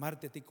ti, a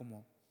tomarte a ti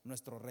como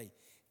nuestro rey.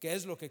 ¿Qué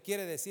es lo que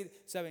quiere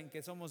decir? Saben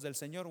que somos del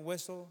Señor,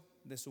 hueso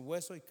de su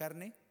hueso y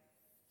carne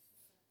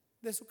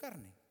de su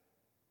carne.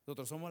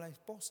 Nosotros somos la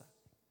esposa,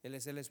 Él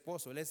es el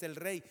esposo, Él es el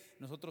rey,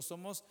 nosotros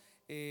somos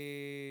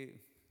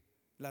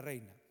la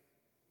reina.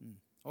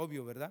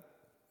 Obvio, ¿verdad?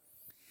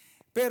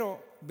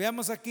 Pero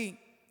veamos aquí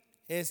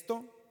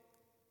esto,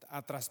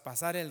 a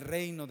traspasar el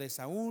reino de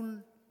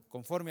Saúl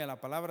conforme a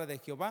la palabra de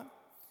Jehová.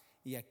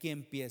 Y aquí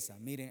empieza,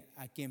 mire,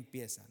 aquí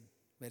empiezan,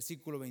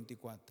 versículo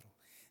 24.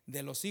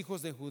 De los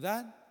hijos de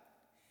Judá,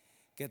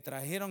 que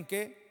trajeron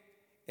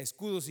 ¿qué?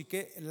 Escudos y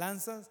 ¿qué?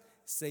 Lanzas,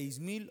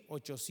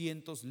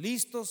 6,800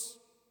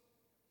 listos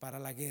para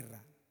la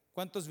guerra.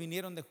 ¿Cuántos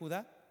vinieron de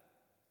Judá?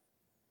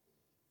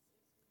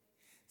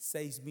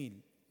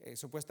 6,000.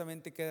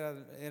 Supuestamente que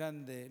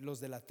eran de los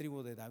de la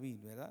tribu de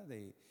David, ¿verdad?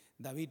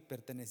 David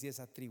pertenecía a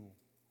esa tribu,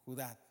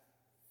 Judá.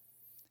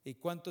 ¿Y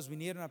cuántos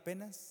vinieron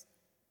apenas?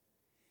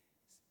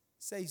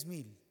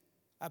 6,000.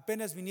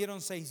 Apenas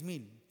vinieron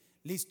 6,000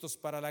 listos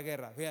para la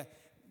guerra.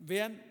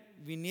 Vean,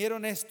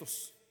 vinieron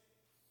estos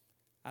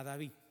a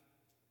David,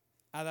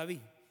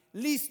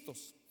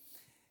 listos.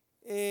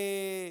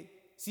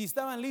 Si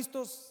estaban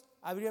listos,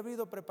 ¿habría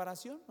habido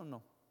preparación o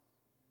no?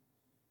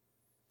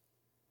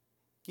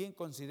 ¿Quién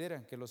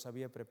considera que los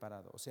había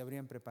preparado o se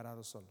habrían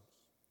preparado solos?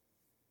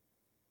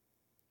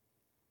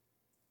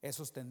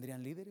 ¿Esos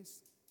tendrían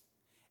líderes?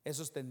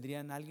 ¿Esos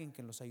tendrían alguien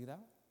que los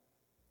ayudaba?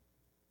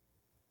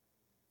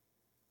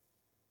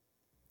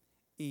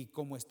 Y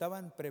como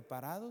estaban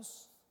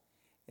preparados,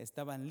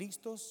 estaban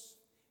listos,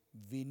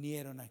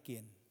 vinieron ¿a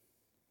quién?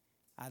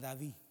 A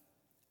David.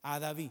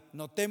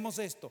 Notemos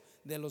esto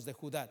de los de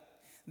Judá.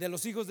 De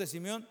los hijos de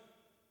Simeón,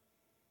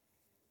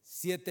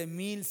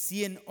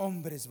 7,100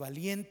 hombres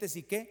valientes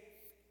y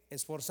 ¿qué?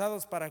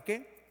 Esforzados ¿para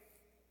qué?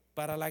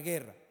 Para la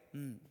guerra.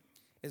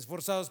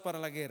 Esforzados para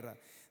la guerra.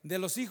 De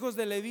los hijos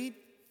de Leví,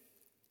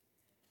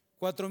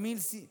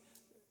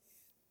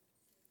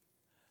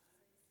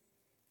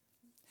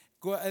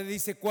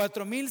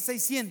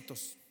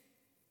 4,600.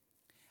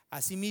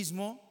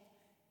 Asimismo,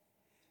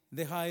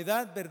 de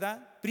Jaedad,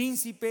 ¿verdad?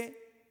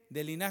 Príncipe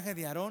del linaje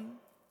de Aarón.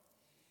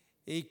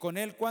 Y con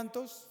él,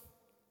 ¿cuántos?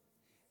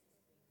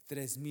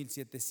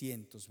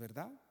 3,700,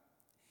 ¿verdad?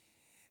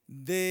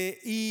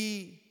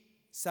 Y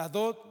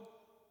Sadot,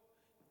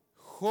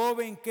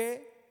 joven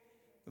que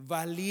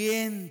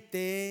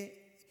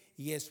valiente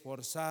y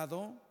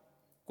esforzado.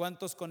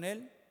 ¿Cuántos con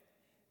él?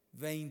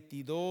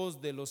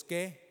 22 de los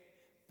que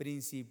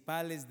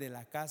principales de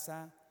la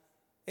casa.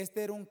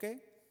 ¿Este era un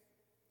qué?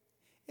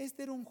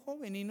 Este era un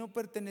joven y no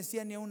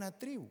pertenecía ni a una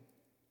tribu.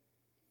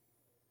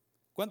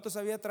 ¿Cuántos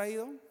había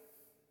traído?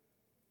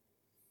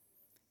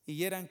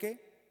 ¿Y eran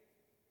qué?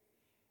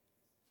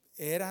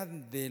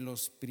 Eran de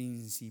los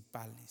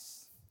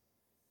principales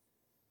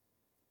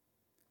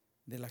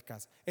de la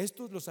casa.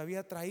 Estos los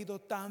había traído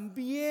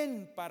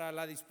también para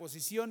la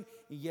disposición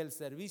y el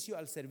servicio.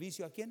 ¿Al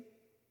servicio a quién?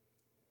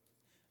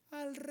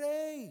 Al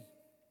rey.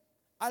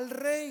 Al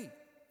rey.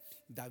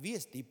 David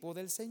es tipo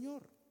del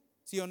Señor,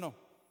 ¿sí o no?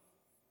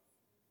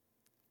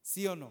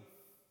 ¿Sí o no?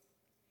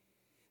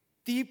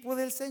 Tipo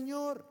del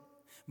Señor.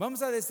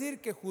 Vamos a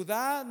decir que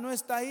Judá no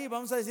está ahí,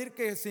 vamos a decir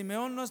que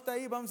Simeón no está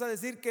ahí, vamos a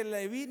decir que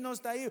Leví no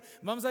está ahí,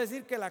 vamos a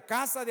decir que la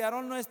casa de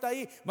Aarón no está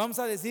ahí, vamos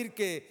a decir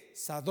que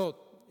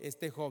Sadot,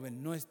 este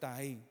joven, no está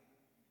ahí,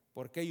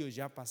 porque ellos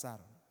ya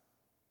pasaron.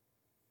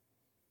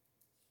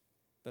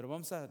 Pero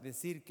vamos a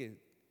decir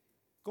que,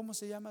 ¿cómo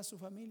se llama su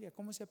familia?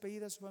 ¿Cómo se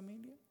apellida su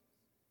familia?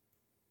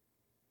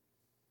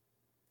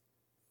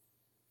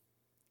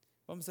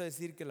 Vamos a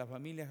decir que la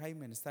familia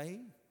Jaime está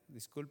ahí,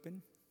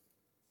 disculpen,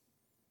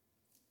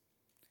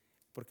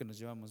 porque nos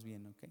llevamos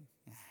bien, ¿ok?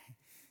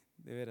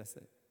 De veras.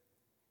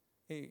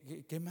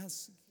 ¿Qué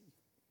más?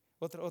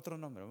 Otro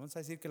nombre. Vamos a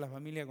decir que la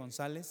familia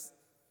González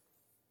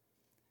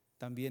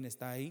también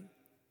está ahí,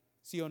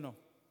 ¿sí o no?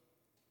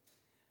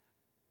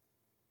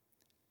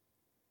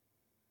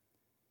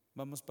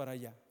 Vamos para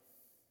allá.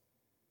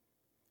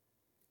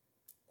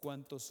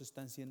 ¿Cuántos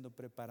están siendo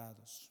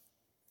preparados?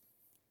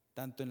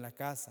 Tanto en la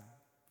casa,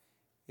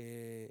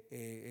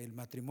 el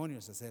matrimonio,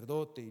 el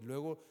sacerdote y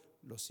luego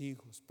los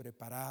hijos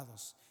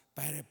preparados,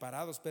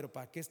 pero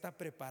 ¿para qué está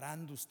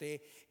preparando usted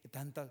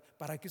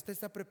para qué usted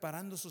está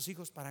preparando sus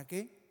hijos? ¿Para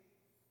qué?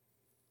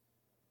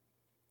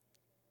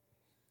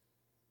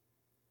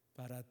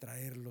 Para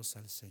traerlos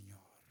al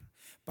Señor,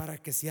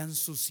 para que sean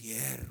sus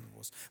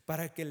siervos,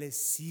 para que les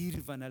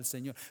sirvan al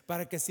Señor,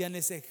 para que sean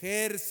ese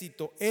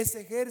ejército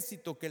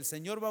que el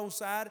Señor va a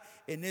usar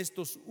en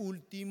estos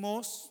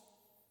últimos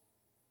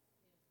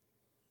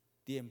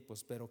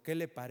tiempos. Pero ¿qué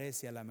le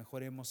parece? A lo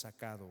mejor hemos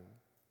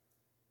sacado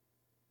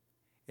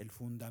el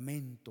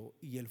fundamento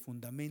y el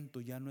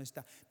fundamento ya no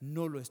está,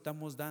 no lo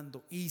estamos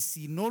dando. Y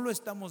si no lo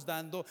estamos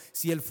dando,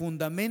 si el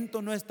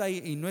fundamento no está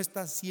ahí y no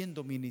está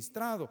siendo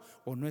ministrado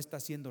o no está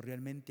siendo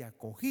realmente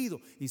acogido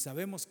y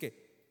sabemos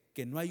que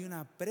no hay un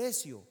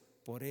aprecio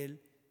por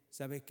él,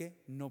 ¿sabe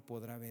qué? No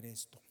podrá haber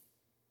esto.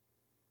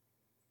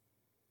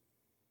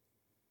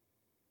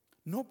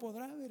 No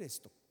podrá haber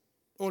esto.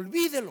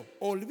 Olvídelo,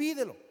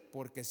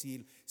 porque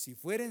si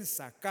fueren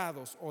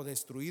sacados o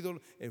destruido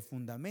el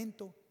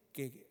fundamento,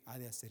 ¿qué ha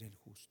de hacer el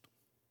justo?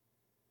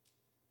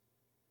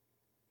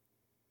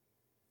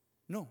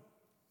 No.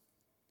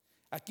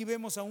 Aquí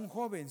vemos a un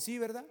joven, ¿sí,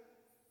 verdad?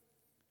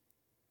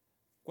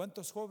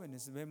 ¿Cuántos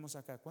jóvenes vemos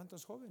acá?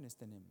 ¿Cuántos jóvenes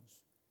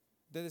tenemos?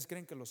 ¿Ustedes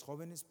creen que los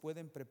jóvenes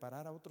pueden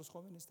preparar a otros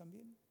jóvenes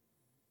también?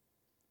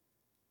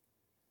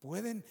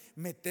 Pueden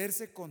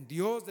meterse con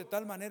Dios de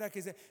tal manera que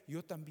dice: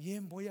 yo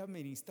también voy a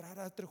ministrar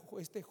a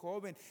este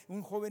joven,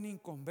 un joven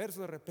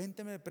inconverso. De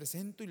repente me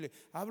presento y le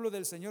hablo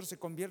del Señor, se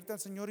convierte al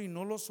Señor y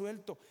no lo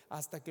suelto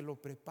hasta que lo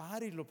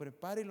prepare y lo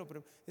prepare y lo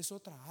prepare. Es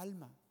otra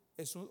alma,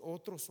 es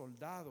otro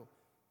soldado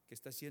que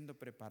está siendo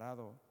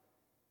preparado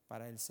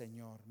para el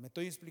Señor. ¿Me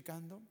estoy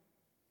explicando?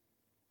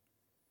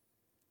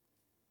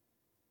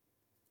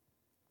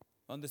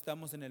 ¿Dónde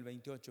estamos? En el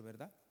 28,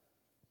 ¿verdad?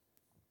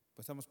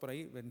 Pues estamos por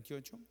ahí,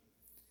 28.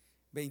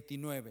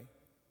 29.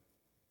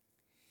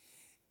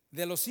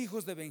 De los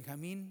hijos de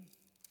Benjamín,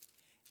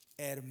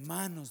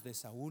 hermanos de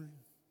Saúl,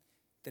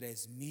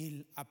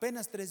 3,000,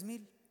 apenas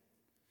 3,000,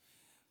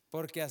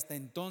 porque hasta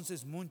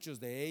entonces muchos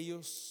de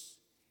ellos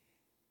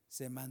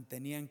se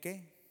mantenían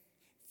 ¿qué?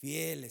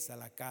 Fieles a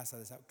la casa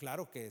de Saúl.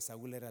 Claro que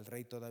Saúl era el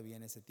rey todavía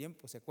en ese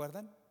tiempo, ¿se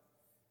acuerdan?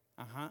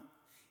 Ajá.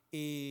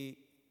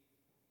 Y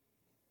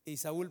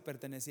Saúl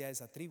pertenecía a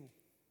esa tribu.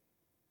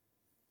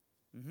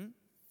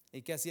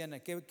 ¿Y qué hacían?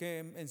 ¿Qué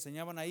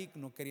enseñaban ahí?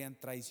 No querían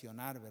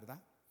traicionar,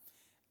 ¿verdad?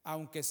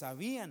 Aunque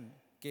sabían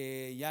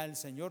que ya el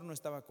Señor no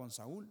estaba con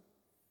Saúl,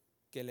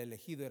 que el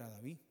elegido era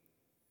David.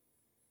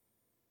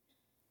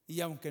 Y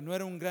aunque no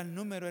era un gran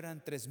número,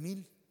 eran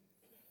 3,000,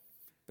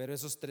 pero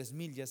esos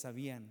 3,000 ya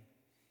sabían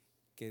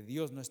que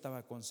Dios no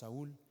estaba con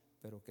Saúl,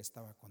 pero que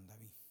estaba con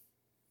David,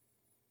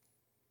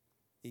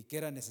 y que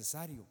era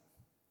necesario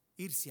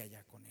irse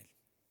allá con él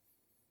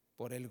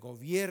por el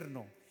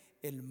gobierno,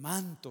 el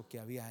manto que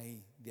había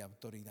ahí de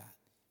autoridad,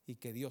 y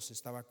que Dios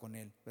estaba con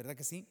él, ¿verdad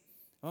que sí?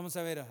 Vamos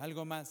a ver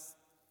algo más.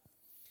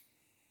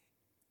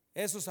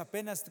 Esos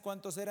apenas,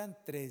 ¿cuántos eran?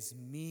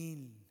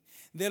 3,000.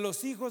 De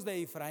los hijos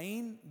de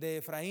Efraín,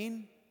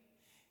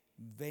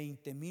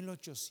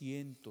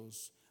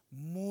 20,800,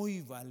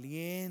 muy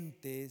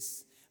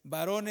valientes,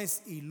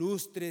 varones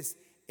ilustres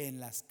en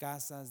las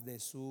casas de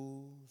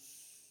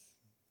sus.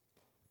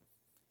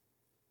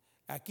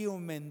 Aquí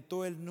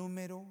aumentó el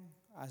número,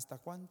 ¿hasta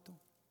cuánto?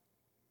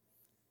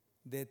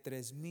 De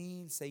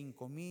 3,000,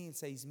 5,000,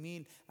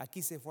 6,000.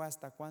 Aquí se fue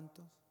hasta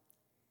 ¿cuántos?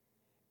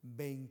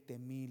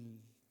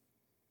 20,000.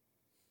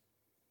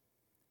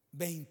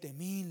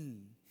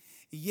 20,000.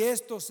 Y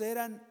estos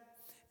eran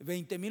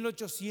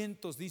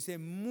 20,800, dice,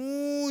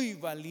 muy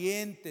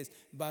valientes,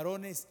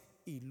 varones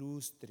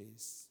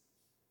ilustres.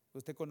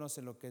 Usted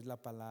conoce lo que es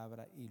la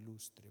palabra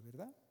ilustre,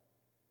 ¿verdad?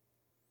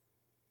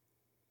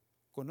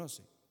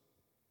 Conoce.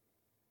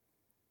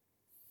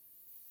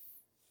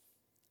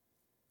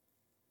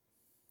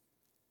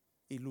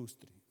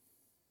 Ilustre,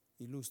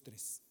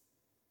 ilustres.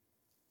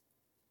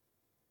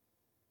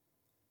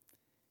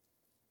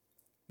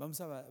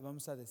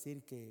 Vamos a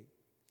decir que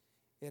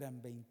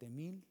eran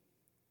 20,000,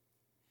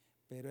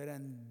 pero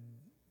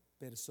eran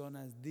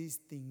personas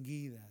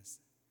distinguidas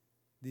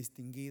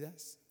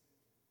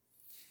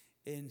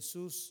en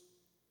sus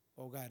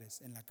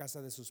hogares, en la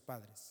casa de sus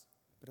padres.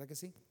 ¿Verdad que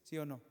sí? ¿Sí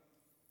o no?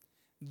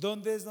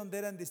 ¿Dónde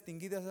eran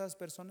distinguidas esas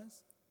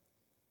personas?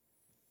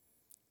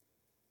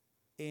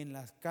 En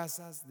las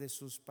casas de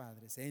sus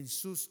padres, en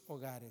sus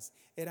hogares.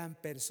 Eran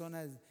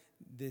personas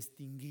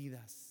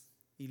distinguidas,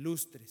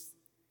 ilustres,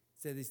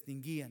 se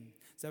distinguían.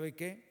 ¿Sabe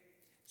qué?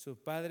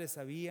 Su padre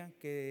sabía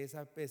que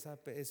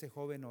ese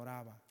joven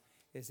oraba,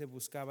 ese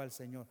buscaba al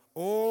Señor.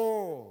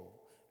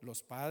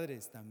 Los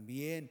padres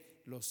también,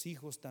 los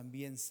hijos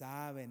también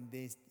saben,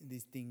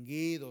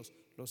 distinguidos,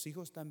 los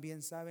hijos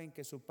también saben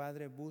que su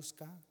padre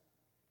busca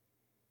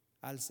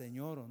al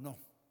Señor o no.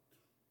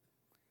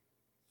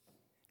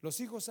 Los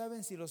hijos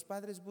saben si los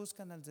padres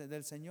buscan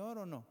del Señor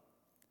o no.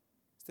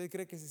 ¿Usted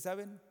cree que sí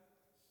saben?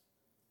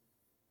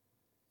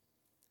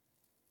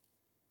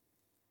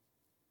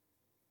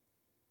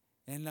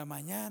 En la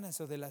mañana,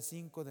 eso de las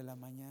 5 de la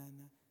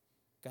mañana,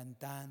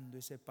 cantando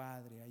ese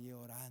padre allí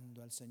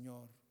orando al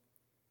Señor.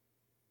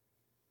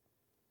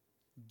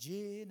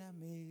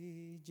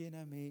 Lléname,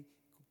 lléname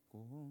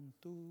con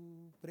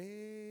tu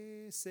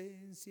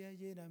presencia,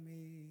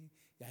 lléname.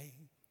 Y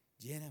ahí,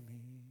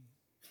 lléname.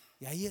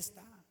 Y ahí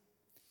está.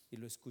 Y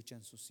lo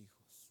escuchan sus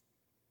hijos.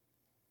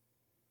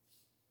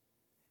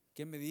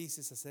 ¿Qué me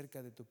dices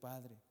acerca de tu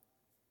padre?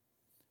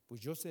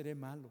 Pues yo seré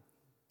malo,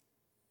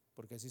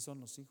 porque así son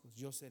los hijos.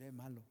 Yo seré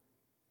malo.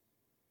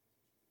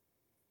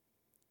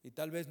 Y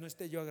tal vez no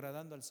esté yo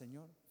agradando al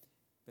Señor,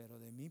 pero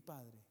de mi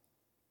padre.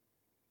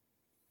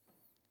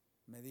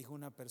 Me dijo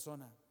una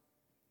persona,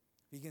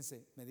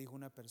 fíjense, me dijo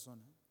una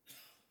persona,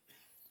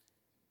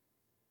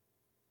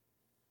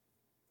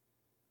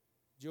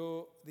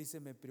 dice,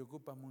 me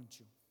preocupa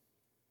mucho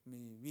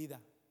mi vida.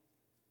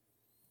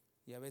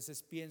 Y a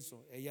veces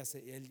pienso,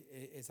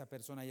 esa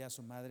persona ya,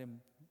 su madre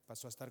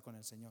pasó a estar con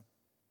el Señor.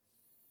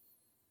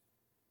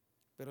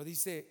 Pero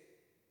dice,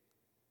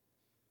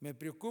 me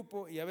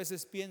preocupo y a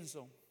veces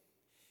pienso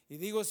y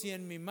digo, si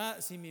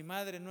mi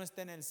madre no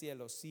está en el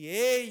cielo, si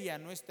ella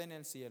no está en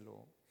el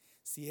cielo,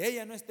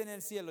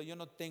 yo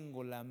no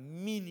tengo la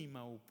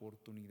mínima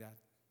oportunidad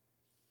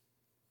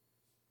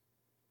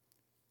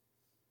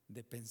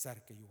de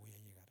pensar que yo voy a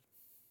llegar.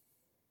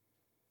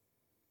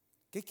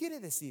 ¿Qué quiere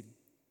decir?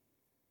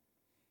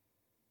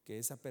 Que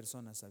esa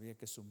persona sabía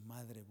que su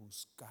madre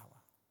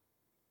buscaba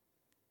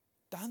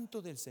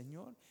tanto del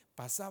Señor,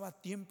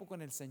 pasaba tiempo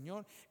con el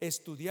Señor,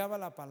 estudiaba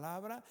la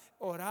palabra,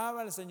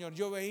 oraba al Señor.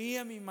 Yo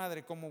veía a mi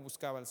madre cómo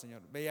buscaba al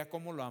Señor, veía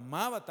cómo lo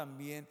amaba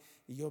también.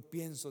 Y yo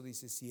pienso,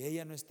 dice, si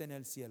ella no está en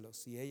el cielo,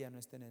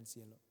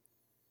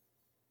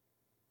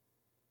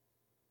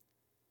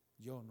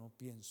 yo no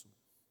pienso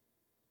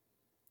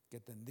que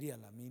tendría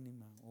la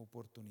mínima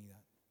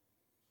oportunidad.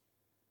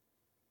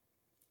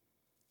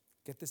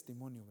 Qué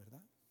testimonio,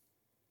 ¿verdad?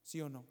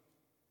 ¿Sí o no?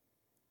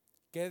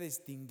 Qué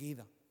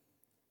distinguida.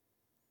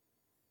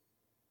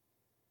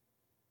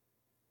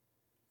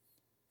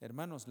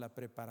 Hermanos, la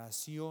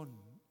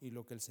preparación y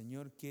lo que el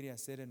Señor quiere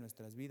hacer en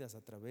nuestras vidas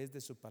a través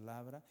de su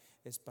palabra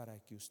es para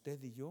que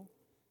usted y yo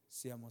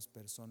seamos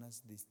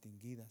personas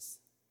distinguidas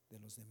de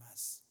los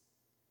demás.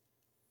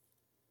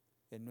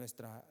 En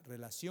nuestra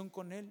relación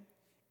con Él,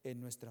 en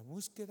nuestra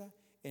búsqueda,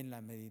 en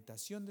la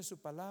meditación de su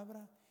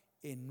palabra,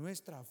 en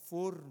nuestra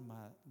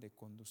forma de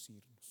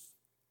conducirnos.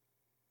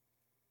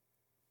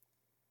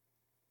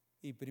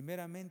 Y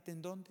primeramente,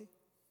 ¿en dónde?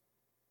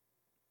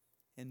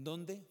 ¿En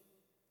dónde?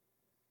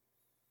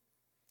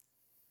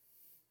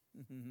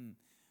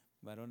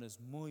 Varones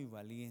muy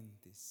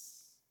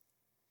valientes,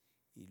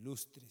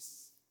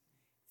 ilustres,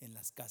 en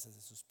las casas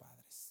de sus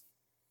padres.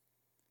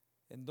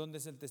 ¿En dónde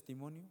es el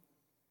testimonio?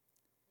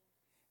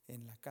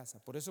 En la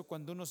casa. Por eso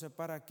cuando uno se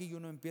para aquí y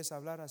uno empieza a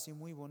hablar así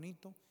muy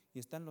bonito, y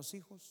están los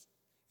hijos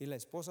y la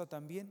esposa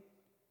también,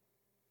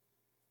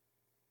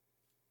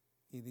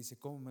 y dice,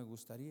 ¿cómo me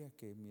gustaría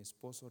que mi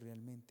esposo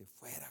realmente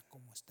fuera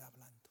como está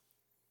hablando?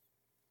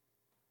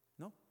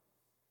 ¿No?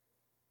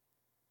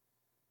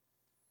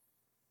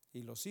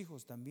 Y los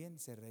hijos también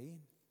se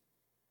reían,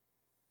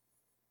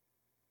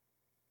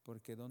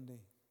 porque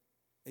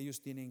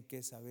ellos tienen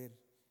que saber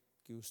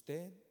que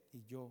usted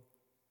y yo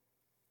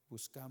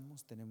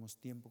buscamos, tenemos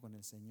tiempo con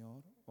el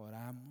Señor,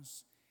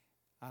 oramos,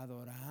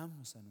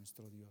 adoramos a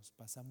nuestro Dios,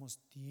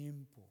 pasamos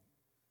tiempo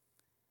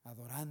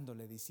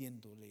adorándole,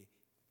 diciéndole,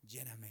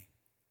 lléname,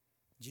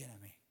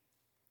 lléname.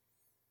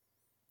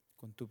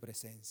 con tu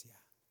presencia.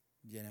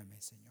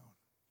 Lléname, Señor.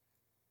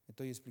 ¿Me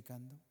estoy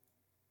explicando?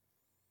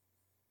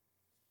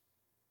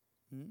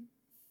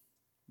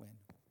 Bueno.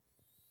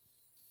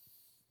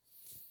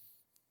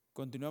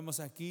 Continuamos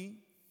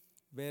aquí,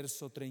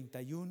 verso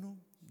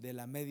 31, de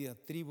la media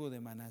tribu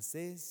de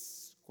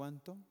Manasés.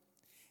 ¿Cuánto?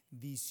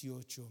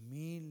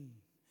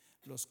 18,000,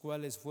 los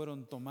cuales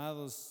fueron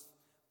tomados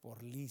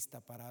por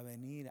lista para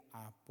venir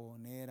a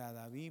poner a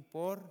David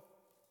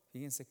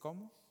fíjense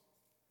cómo,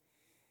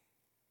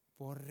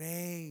 por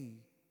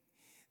rey.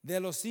 De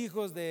los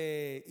hijos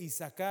de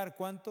Isaacar,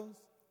 ¿cuántos?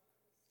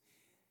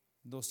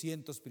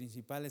 200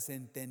 principales,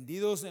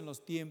 entendidos en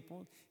los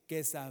tiempos,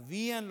 que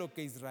sabían lo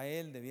que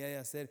Israel debía de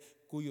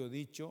hacer, cuyo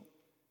dicho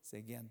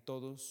seguían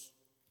todos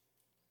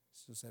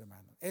sus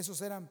hermanos.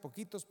 Esos eran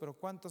poquitos, pero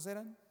 ¿cuántos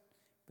eran?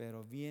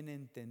 Pero bien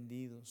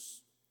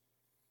entendidos.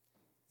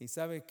 ¿Y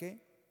sabe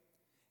qué?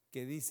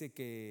 Que dice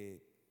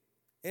que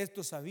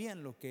estos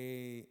sabían lo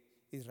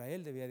que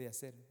Israel debía de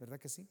hacer, ¿verdad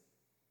que sí?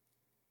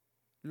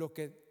 Lo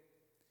que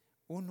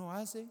uno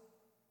hace,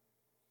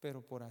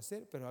 pero por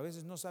hacer, pero a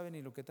veces no sabe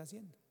ni lo que está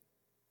haciendo.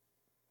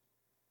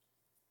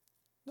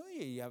 No,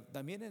 y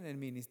también en el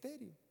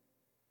ministerio.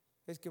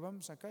 Es que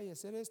vamos acá y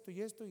hacer esto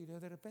y esto, y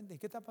de repente,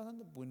 ¿qué está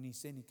pasando? Pues ni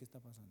sé ni qué está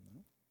pasando,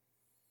 ¿no?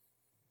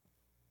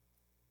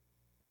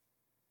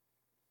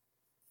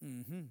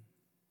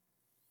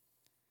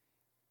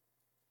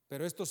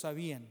 Pero estos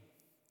sabían,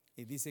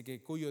 y dice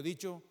que cuyo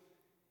dicho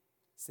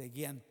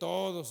seguían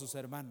todos sus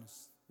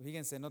hermanos.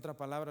 Fíjense, en otra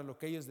palabra, lo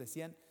que ellos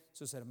decían,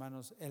 sus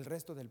hermanos, el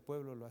resto del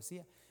pueblo lo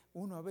hacía.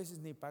 Uno a veces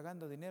ni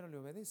pagando dinero le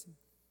obedecen.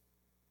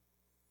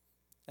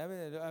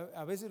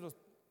 A veces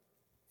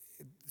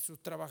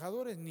sus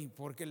trabajadores ni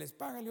porque les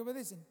pagan le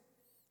obedecen.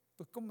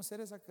 Pues ¿cómo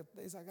será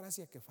esa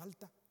gracia que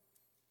falta?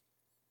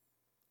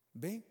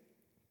 ¿Ve?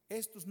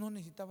 Estos no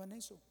necesitaban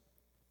eso.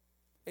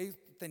 Ellos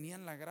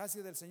tenían la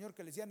gracia del Señor,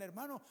 que le decían,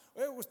 hermano,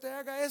 usted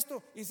haga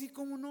esto. Y sí,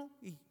 ¿cómo no?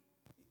 Y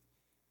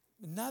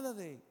nada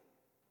de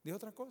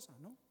otra cosa,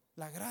 ¿no?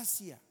 La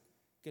gracia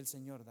que el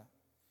Señor da.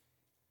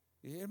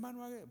 Y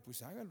hermano,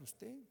 pues hágalo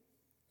usted,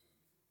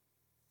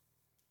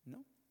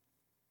 ¿no?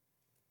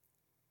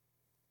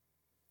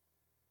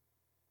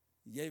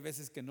 Y hay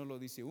veces que no lo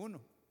dice uno,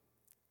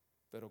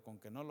 pero con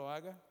que no lo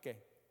haga,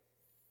 ¿qué?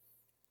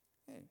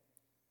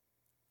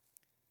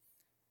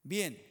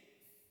 Bien,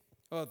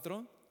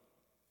 otro,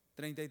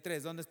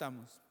 33, ¿dónde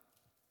estamos?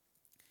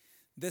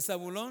 De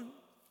Zabulón,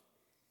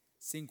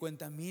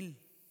 50,000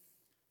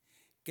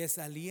 que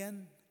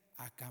salían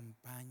a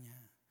campaña,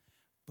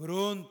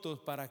 prontos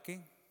 ¿para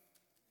qué?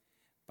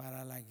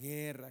 Para la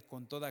guerra,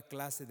 con toda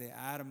clase de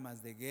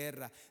armas de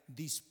guerra,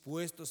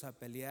 dispuestos a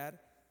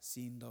pelear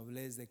sin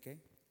doblez de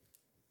qué.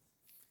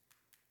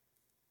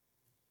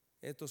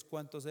 ¿Estos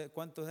cuántos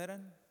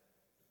eran?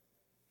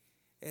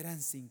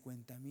 Eran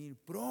 50,000,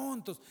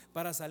 prontos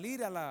para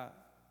salir a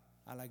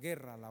la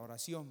guerra, a la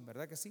oración,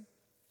 ¿verdad que sí?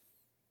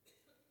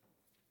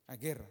 A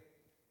guerra.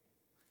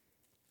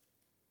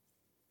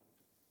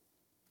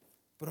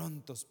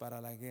 Prontos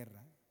para la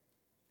guerra,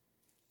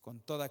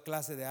 con toda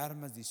clase de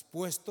armas,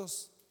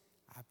 dispuestos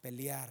a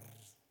pelear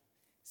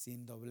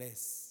sin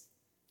doblez.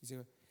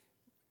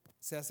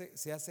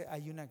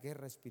 Hay una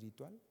guerra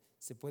espiritual.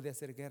 ¿Se puede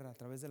hacer guerra a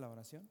través de la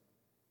oración?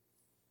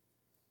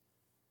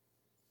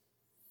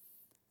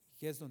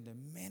 Que es donde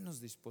menos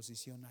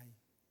disposición hay.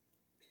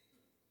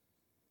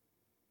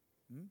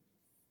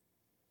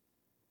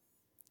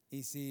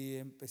 Y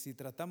si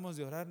tratamos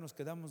de orar, nos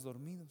quedamos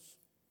dormidos.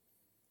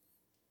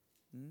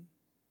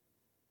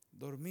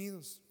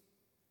 Dormidos.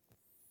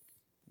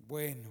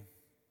 Bueno,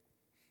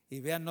 y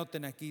vean,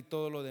 noten aquí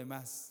todo lo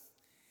demás.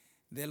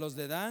 De los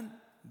de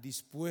Dan,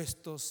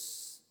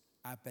 dispuestos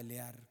a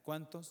pelear.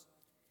 ¿Cuántos?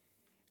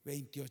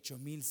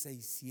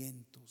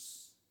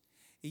 28,600.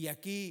 Y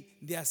aquí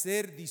de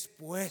hacer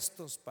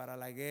dispuestos para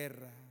la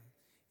guerra.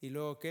 Y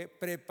luego ¿qué?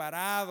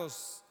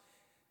 Preparados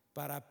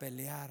para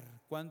pelear.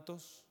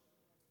 ¿Cuántos?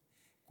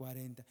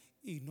 40.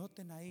 Y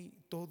noten ahí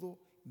todo,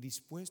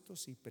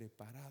 dispuestos y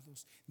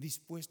preparados,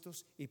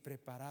 dispuestos y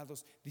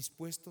preparados,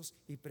 dispuestos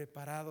y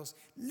preparados,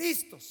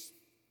 listos.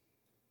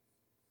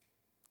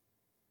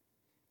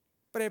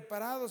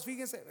 Preparados,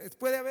 fíjense,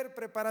 puede haber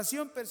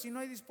preparación, pero si no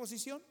hay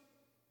disposición.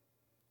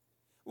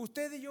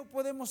 Usted y yo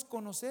podemos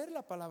conocer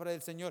la palabra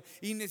del Señor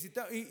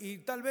y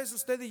tal vez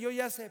usted y yo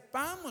ya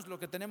sepamos lo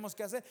que tenemos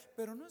que hacer,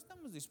 pero no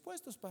estamos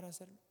dispuestos para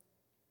hacerlo.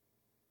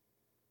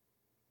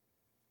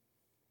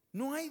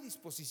 No hay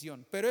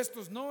disposición, pero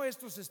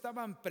estos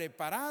estaban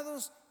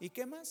preparados. ¿Y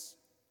qué más?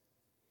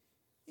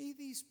 Y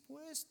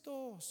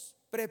dispuestos,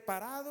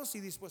 preparados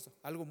y dispuestos.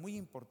 Algo muy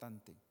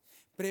importante,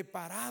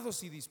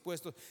 preparados y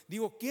dispuestos.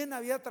 Digo, ¿quién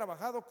habría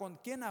trabajado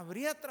con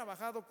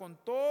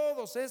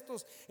todos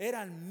estos?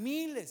 Eran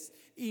miles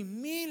y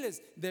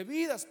miles de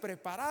vidas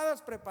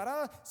preparadas.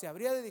 ¿Se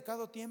habría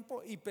dedicado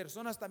tiempo y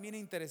personas también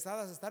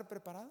interesadas a estar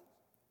preparadas?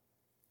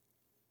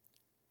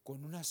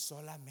 Con una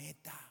sola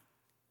meta: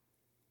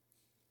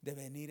 de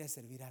venir a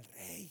servir al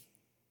Rey.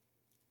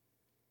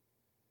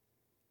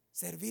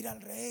 Servir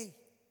al Rey.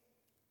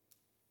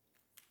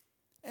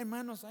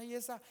 Hermanos, hay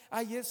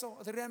eso,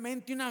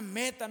 realmente una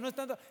meta. No es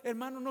tanto,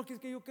 hermano, no es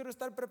que yo quiero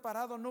estar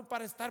preparado, no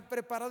para estar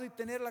preparado y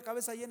tener la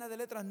cabeza llena de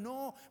letras.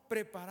 No,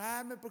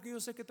 prepararme porque yo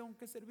sé que tengo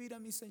que servir a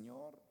mi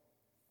Señor.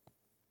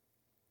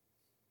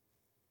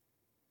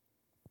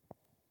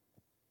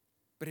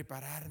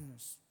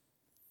 Prepararnos.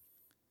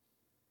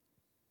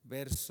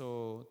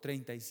 Verso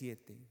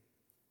 37.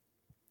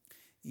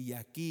 Y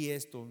aquí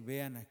esto,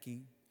 vean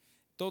aquí,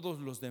 todos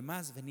los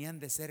demás venían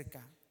de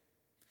cerca.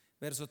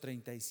 Verso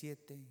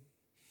 37.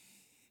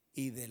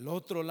 Y del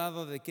otro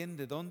lado, ¿de quién?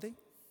 ¿De dónde?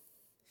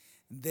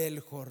 Del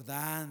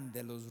Jordán,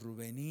 de los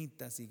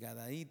rubenitas y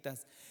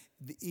gadaitas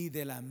y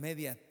de la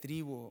media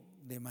tribu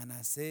de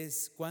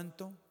Manasés.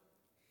 ¿Cuánto?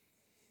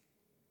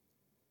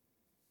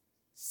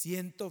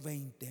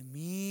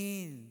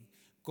 120,000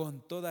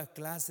 con toda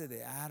clase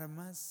de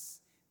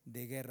armas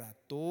de guerra.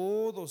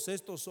 Todos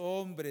estos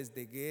hombres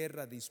de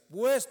guerra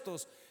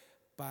dispuestos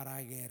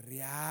para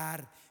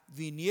guerrear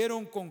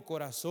vinieron con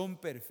corazón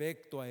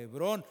perfecto a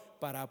Hebrón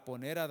para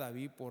poner a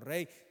David por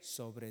rey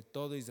sobre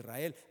todo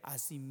Israel.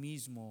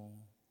 Asimismo,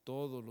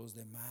 todos los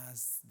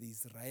demás de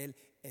Israel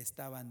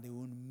estaban de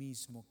un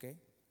mismo ¿qué?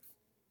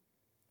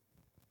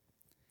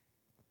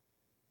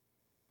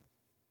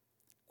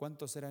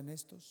 ¿Cuántos eran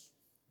estos?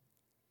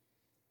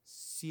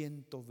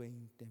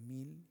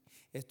 120,000.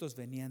 Estos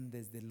venían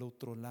desde el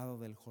otro lado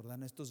del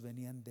Jordán. Estos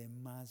venían de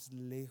más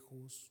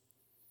lejos.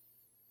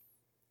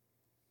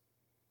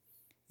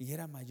 Y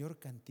era mayor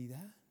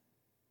cantidad.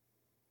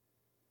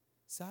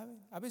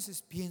 ¿Saben? A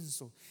veces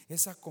pienso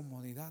esa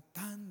comodidad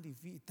tan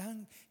difícil,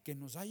 tan que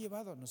nos ha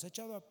llevado, nos ha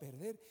echado a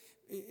perder.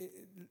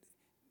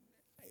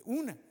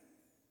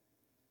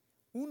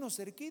 Uno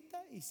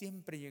cerquita y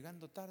siempre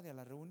llegando tarde a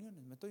las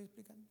reuniones. ¿Me estoy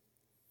explicando?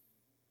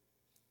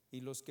 Y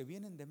los que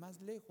vienen de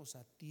más lejos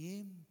a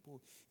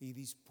tiempo y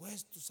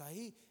dispuestos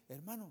ahí,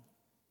 hermano,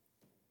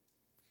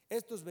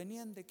 estos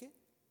venían ¿de qué?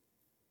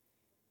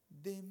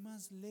 De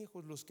más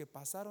lejos. Los que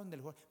pasaron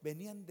del Jordán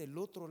venían del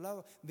otro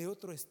lado,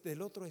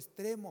 del otro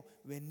extremo,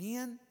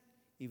 venían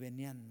y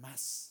venían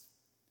más.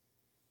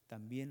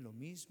 También lo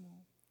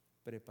mismo,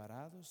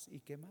 preparados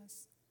y ¿qué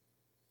más?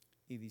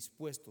 Y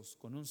dispuestos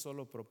con un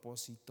solo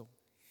propósito.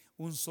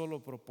 Un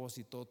solo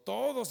propósito.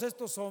 Todos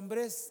estos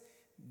hombres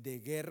de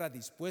guerra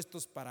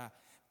dispuestos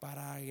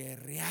para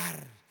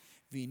guerrear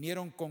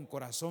vinieron con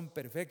corazón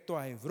perfecto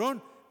a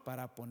Hebrón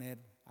para poner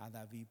a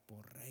David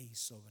por rey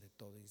sobre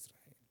todo Israel.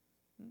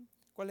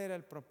 ¿Cuál era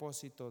el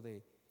propósito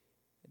de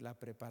la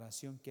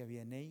preparación que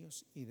había en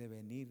ellos y de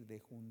venir, de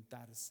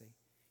juntarse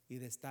y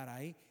de estar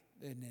ahí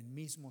en el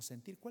mismo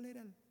sentir? ¿Cuál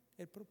era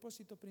el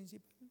propósito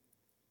principal?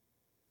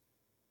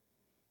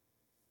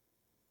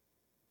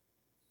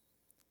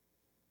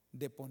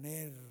 De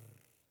poner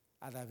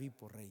a David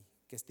por rey,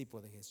 que es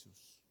tipo de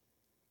Jesús,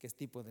 que es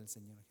tipo del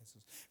Señor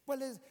Jesús.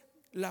 ¿Cuál es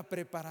la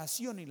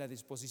preparación y la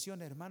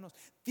disposición, hermanos?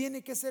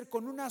 Tiene que ser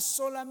con una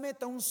sola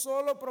meta, un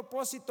solo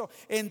propósito.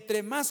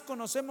 Entre más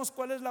conocemos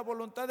cuál es la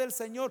voluntad del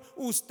Señor,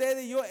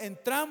 usted y yo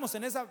entramos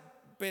en esa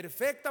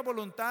perfecta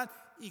voluntad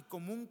y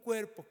como un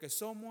cuerpo que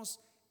somos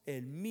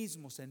el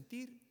mismo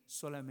sentir,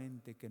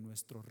 solamente que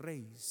nuestro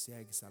Rey sea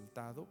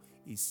exaltado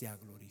y sea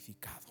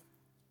glorificado.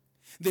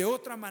 De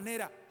otra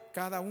manera,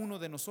 cada uno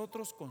de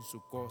nosotros con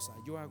su cosa.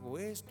 Yo hago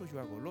esto,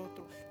 yo hago lo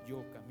otro,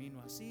 yo camino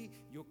así,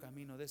 yo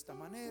camino de esta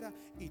manera,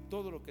 y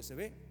todo lo que se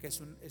ve que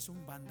es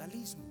un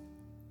vandalismo.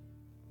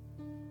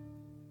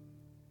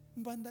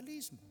 Un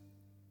vandalismo.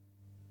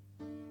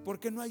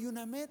 Porque no hay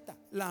una meta.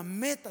 La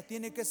meta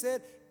tiene que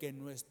ser que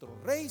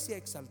nuestro Rey sea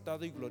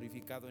exaltado y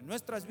glorificado en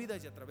nuestras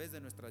vidas y a través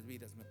de nuestras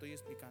vidas. ¿Me estoy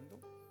explicando?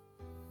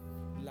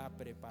 La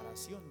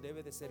preparación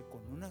debe de ser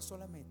con una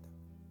sola meta,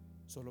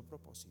 solo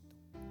propósito.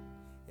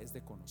 Es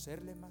de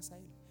conocerle más a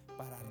Él,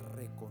 para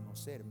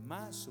reconocer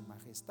más su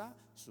majestad,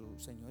 su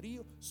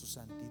señorío, su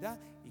santidad.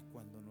 Y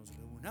cuando nos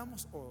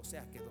reunamos, o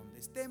sea que donde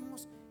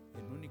estemos,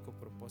 el único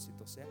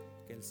propósito sea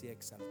que Él sea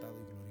exaltado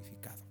y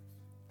glorificado.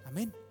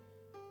 Amén.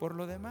 Por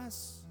lo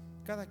demás,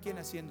 cada quien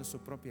haciendo su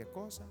propia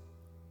cosa,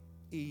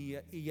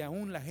 y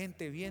aún la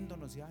gente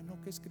viéndonos, ya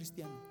no, que es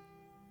cristiano.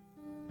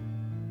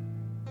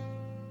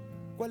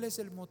 ¿Cuál es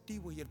el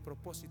motivo y el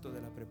propósito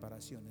de la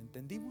preparación?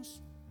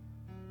 ¿Entendimos?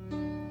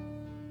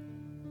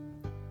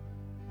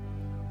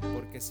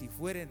 Porque si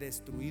fueren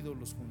destruidos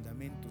los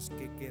fundamentos,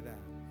 ¿qué queda?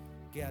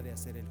 ¿Qué ha de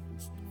hacer el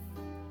justo?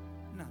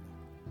 Nada.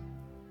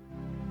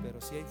 Pero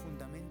si hay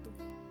fundamento,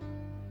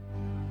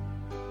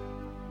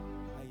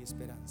 hay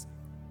esperanza.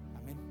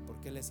 Amén.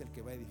 Porque Él es el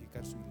que va a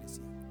edificar su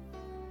iglesia.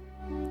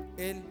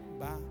 Él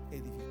va a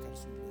edificar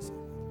su iglesia,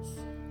 hermanos.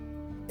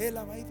 Él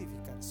la va a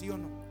edificar, ¿sí o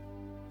no?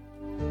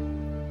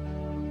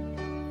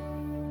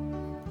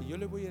 Y yo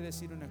le voy a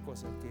decir una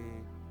cosa,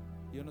 que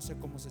yo no sé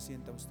cómo se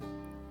sienta usted,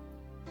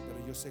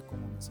 pero yo sé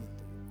cómo me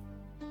siento.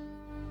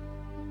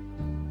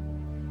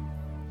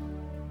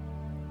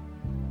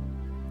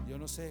 Yo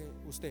no sé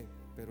usted,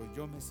 pero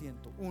yo me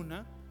siento,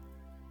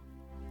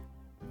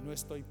 no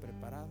estoy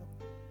preparado.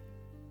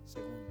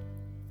 Segundo,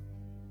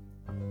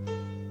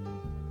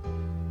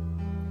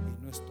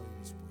 y no estoy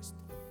dispuesto.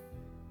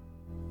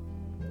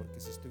 Porque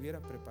si estuviera estuviera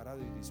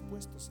preparado y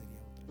dispuesto sería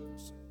otra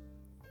cosa.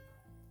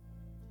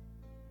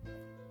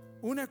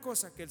 Una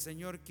cosa que el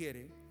Señor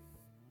quiere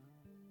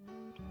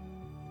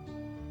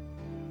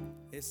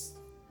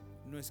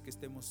no es que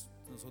estemos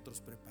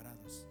nosotros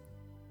preparados,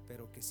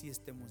 pero que sí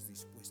estemos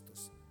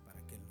dispuestos para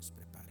que Él nos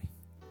prepare.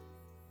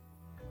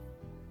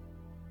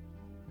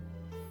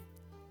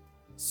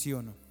 ¿Sí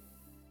o no?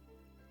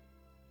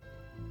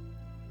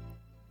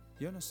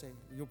 Yo no sé,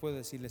 yo puedo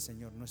decirle: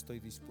 Señor, no estoy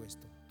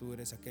dispuesto. Tú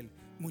eres aquel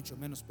mucho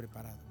menos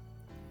preparado.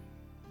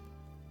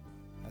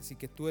 Así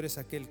que tú eres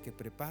aquel que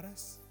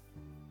preparas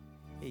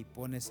y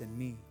pones en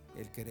mí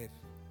el querer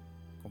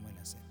como el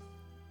hacer.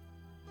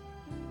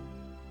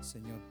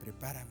 Señor,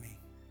 prepárame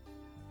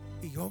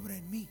y obra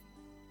en mí,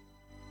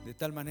 de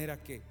tal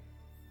manera que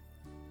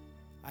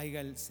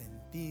haya el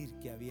sentir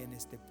que había en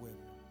este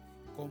pueblo,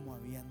 cómo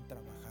habían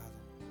trabajado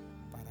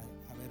para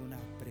haber una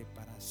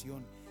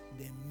preparación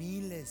de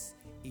miles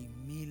y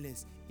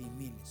miles y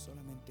miles,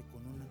 solamente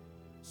con un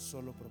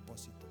solo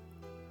propósito,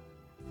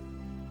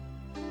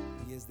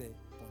 y es de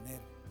poner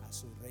a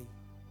su rey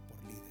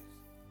por líder.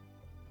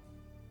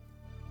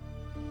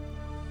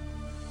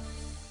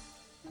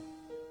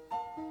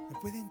 ¿Me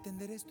puede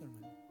entender esto,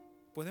 hermano?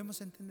 ¿Podemos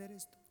entender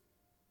esto?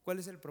 ¿Cuál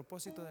es el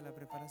propósito de la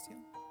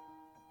preparación?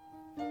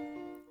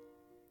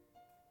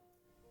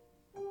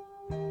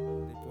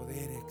 De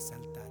poder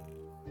exaltar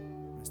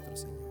a nuestro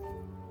Señor,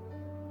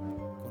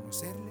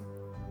 conocerle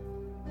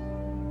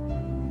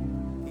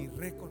y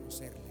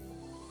reconocerle,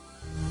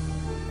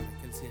 para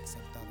que Él sea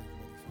exaltado y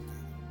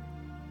glorificado.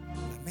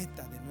 La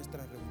meta de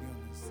nuestras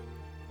reuniones,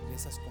 de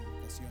esas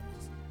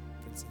convocaciones,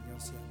 que el Señor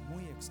sea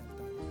muy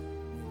exaltado,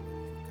 muy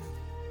glorificado.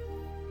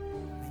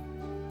 Amén.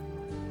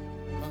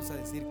 Vamos a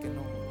decir que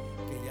no,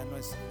 que ya no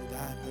es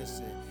Judá, no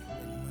es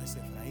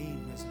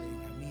Efraín, no es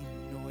Benjamín,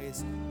 no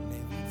es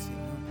Leví,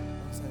 sino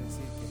vamos a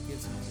decir que aquí el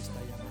Señor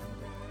está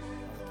llamando a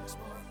otras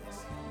familias,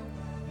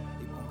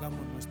 y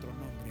pongamos nuestro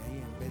nombre ahí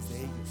en vez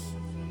de ellos,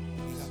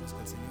 y digamos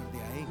que el Señor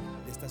de ahí,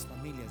 de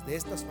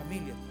estas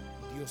familias,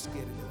 Dios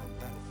quiere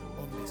levantar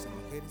hombres y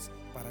mujeres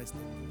para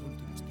estos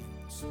últimos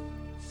tiempos.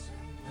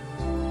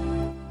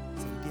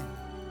 ¿Se entiende?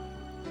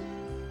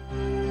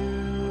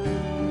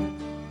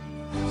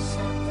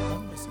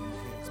 Hombres y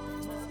mujeres para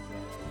estos últimos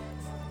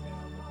tiempos.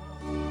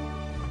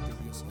 Que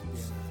Dios se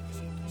envíe a nosotros,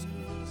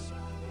 amigos.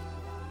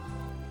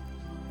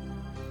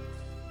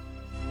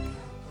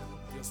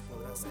 Dios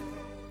podrá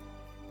hacerlo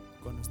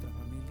con nuestra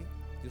familia.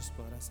 Dios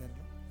podrá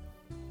hacerlo.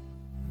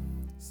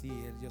 Sí,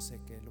 yo sé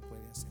que Él lo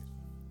puede hacer.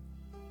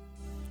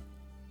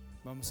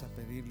 Vamos a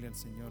pedirle al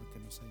Señor que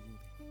nos ayude,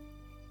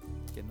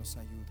 que nos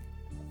ayude.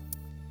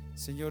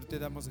 Señor, te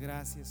damos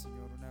gracias,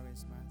 Señor, una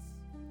vez más.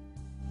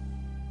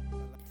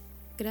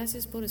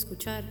 Gracias por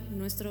escuchar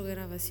nuestra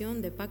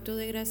grabación de Pacto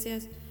de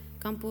Gracias,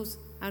 Campos,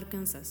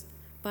 Arkansas.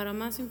 Para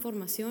más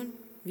información,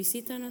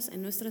 visítanos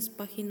en nuestras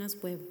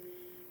páginas web,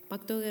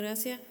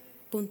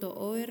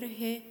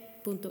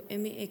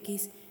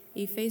 pactodegracia.org.mx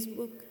y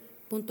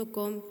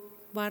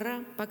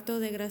facebook.com/Pacto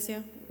de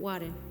Gracia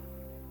Warren.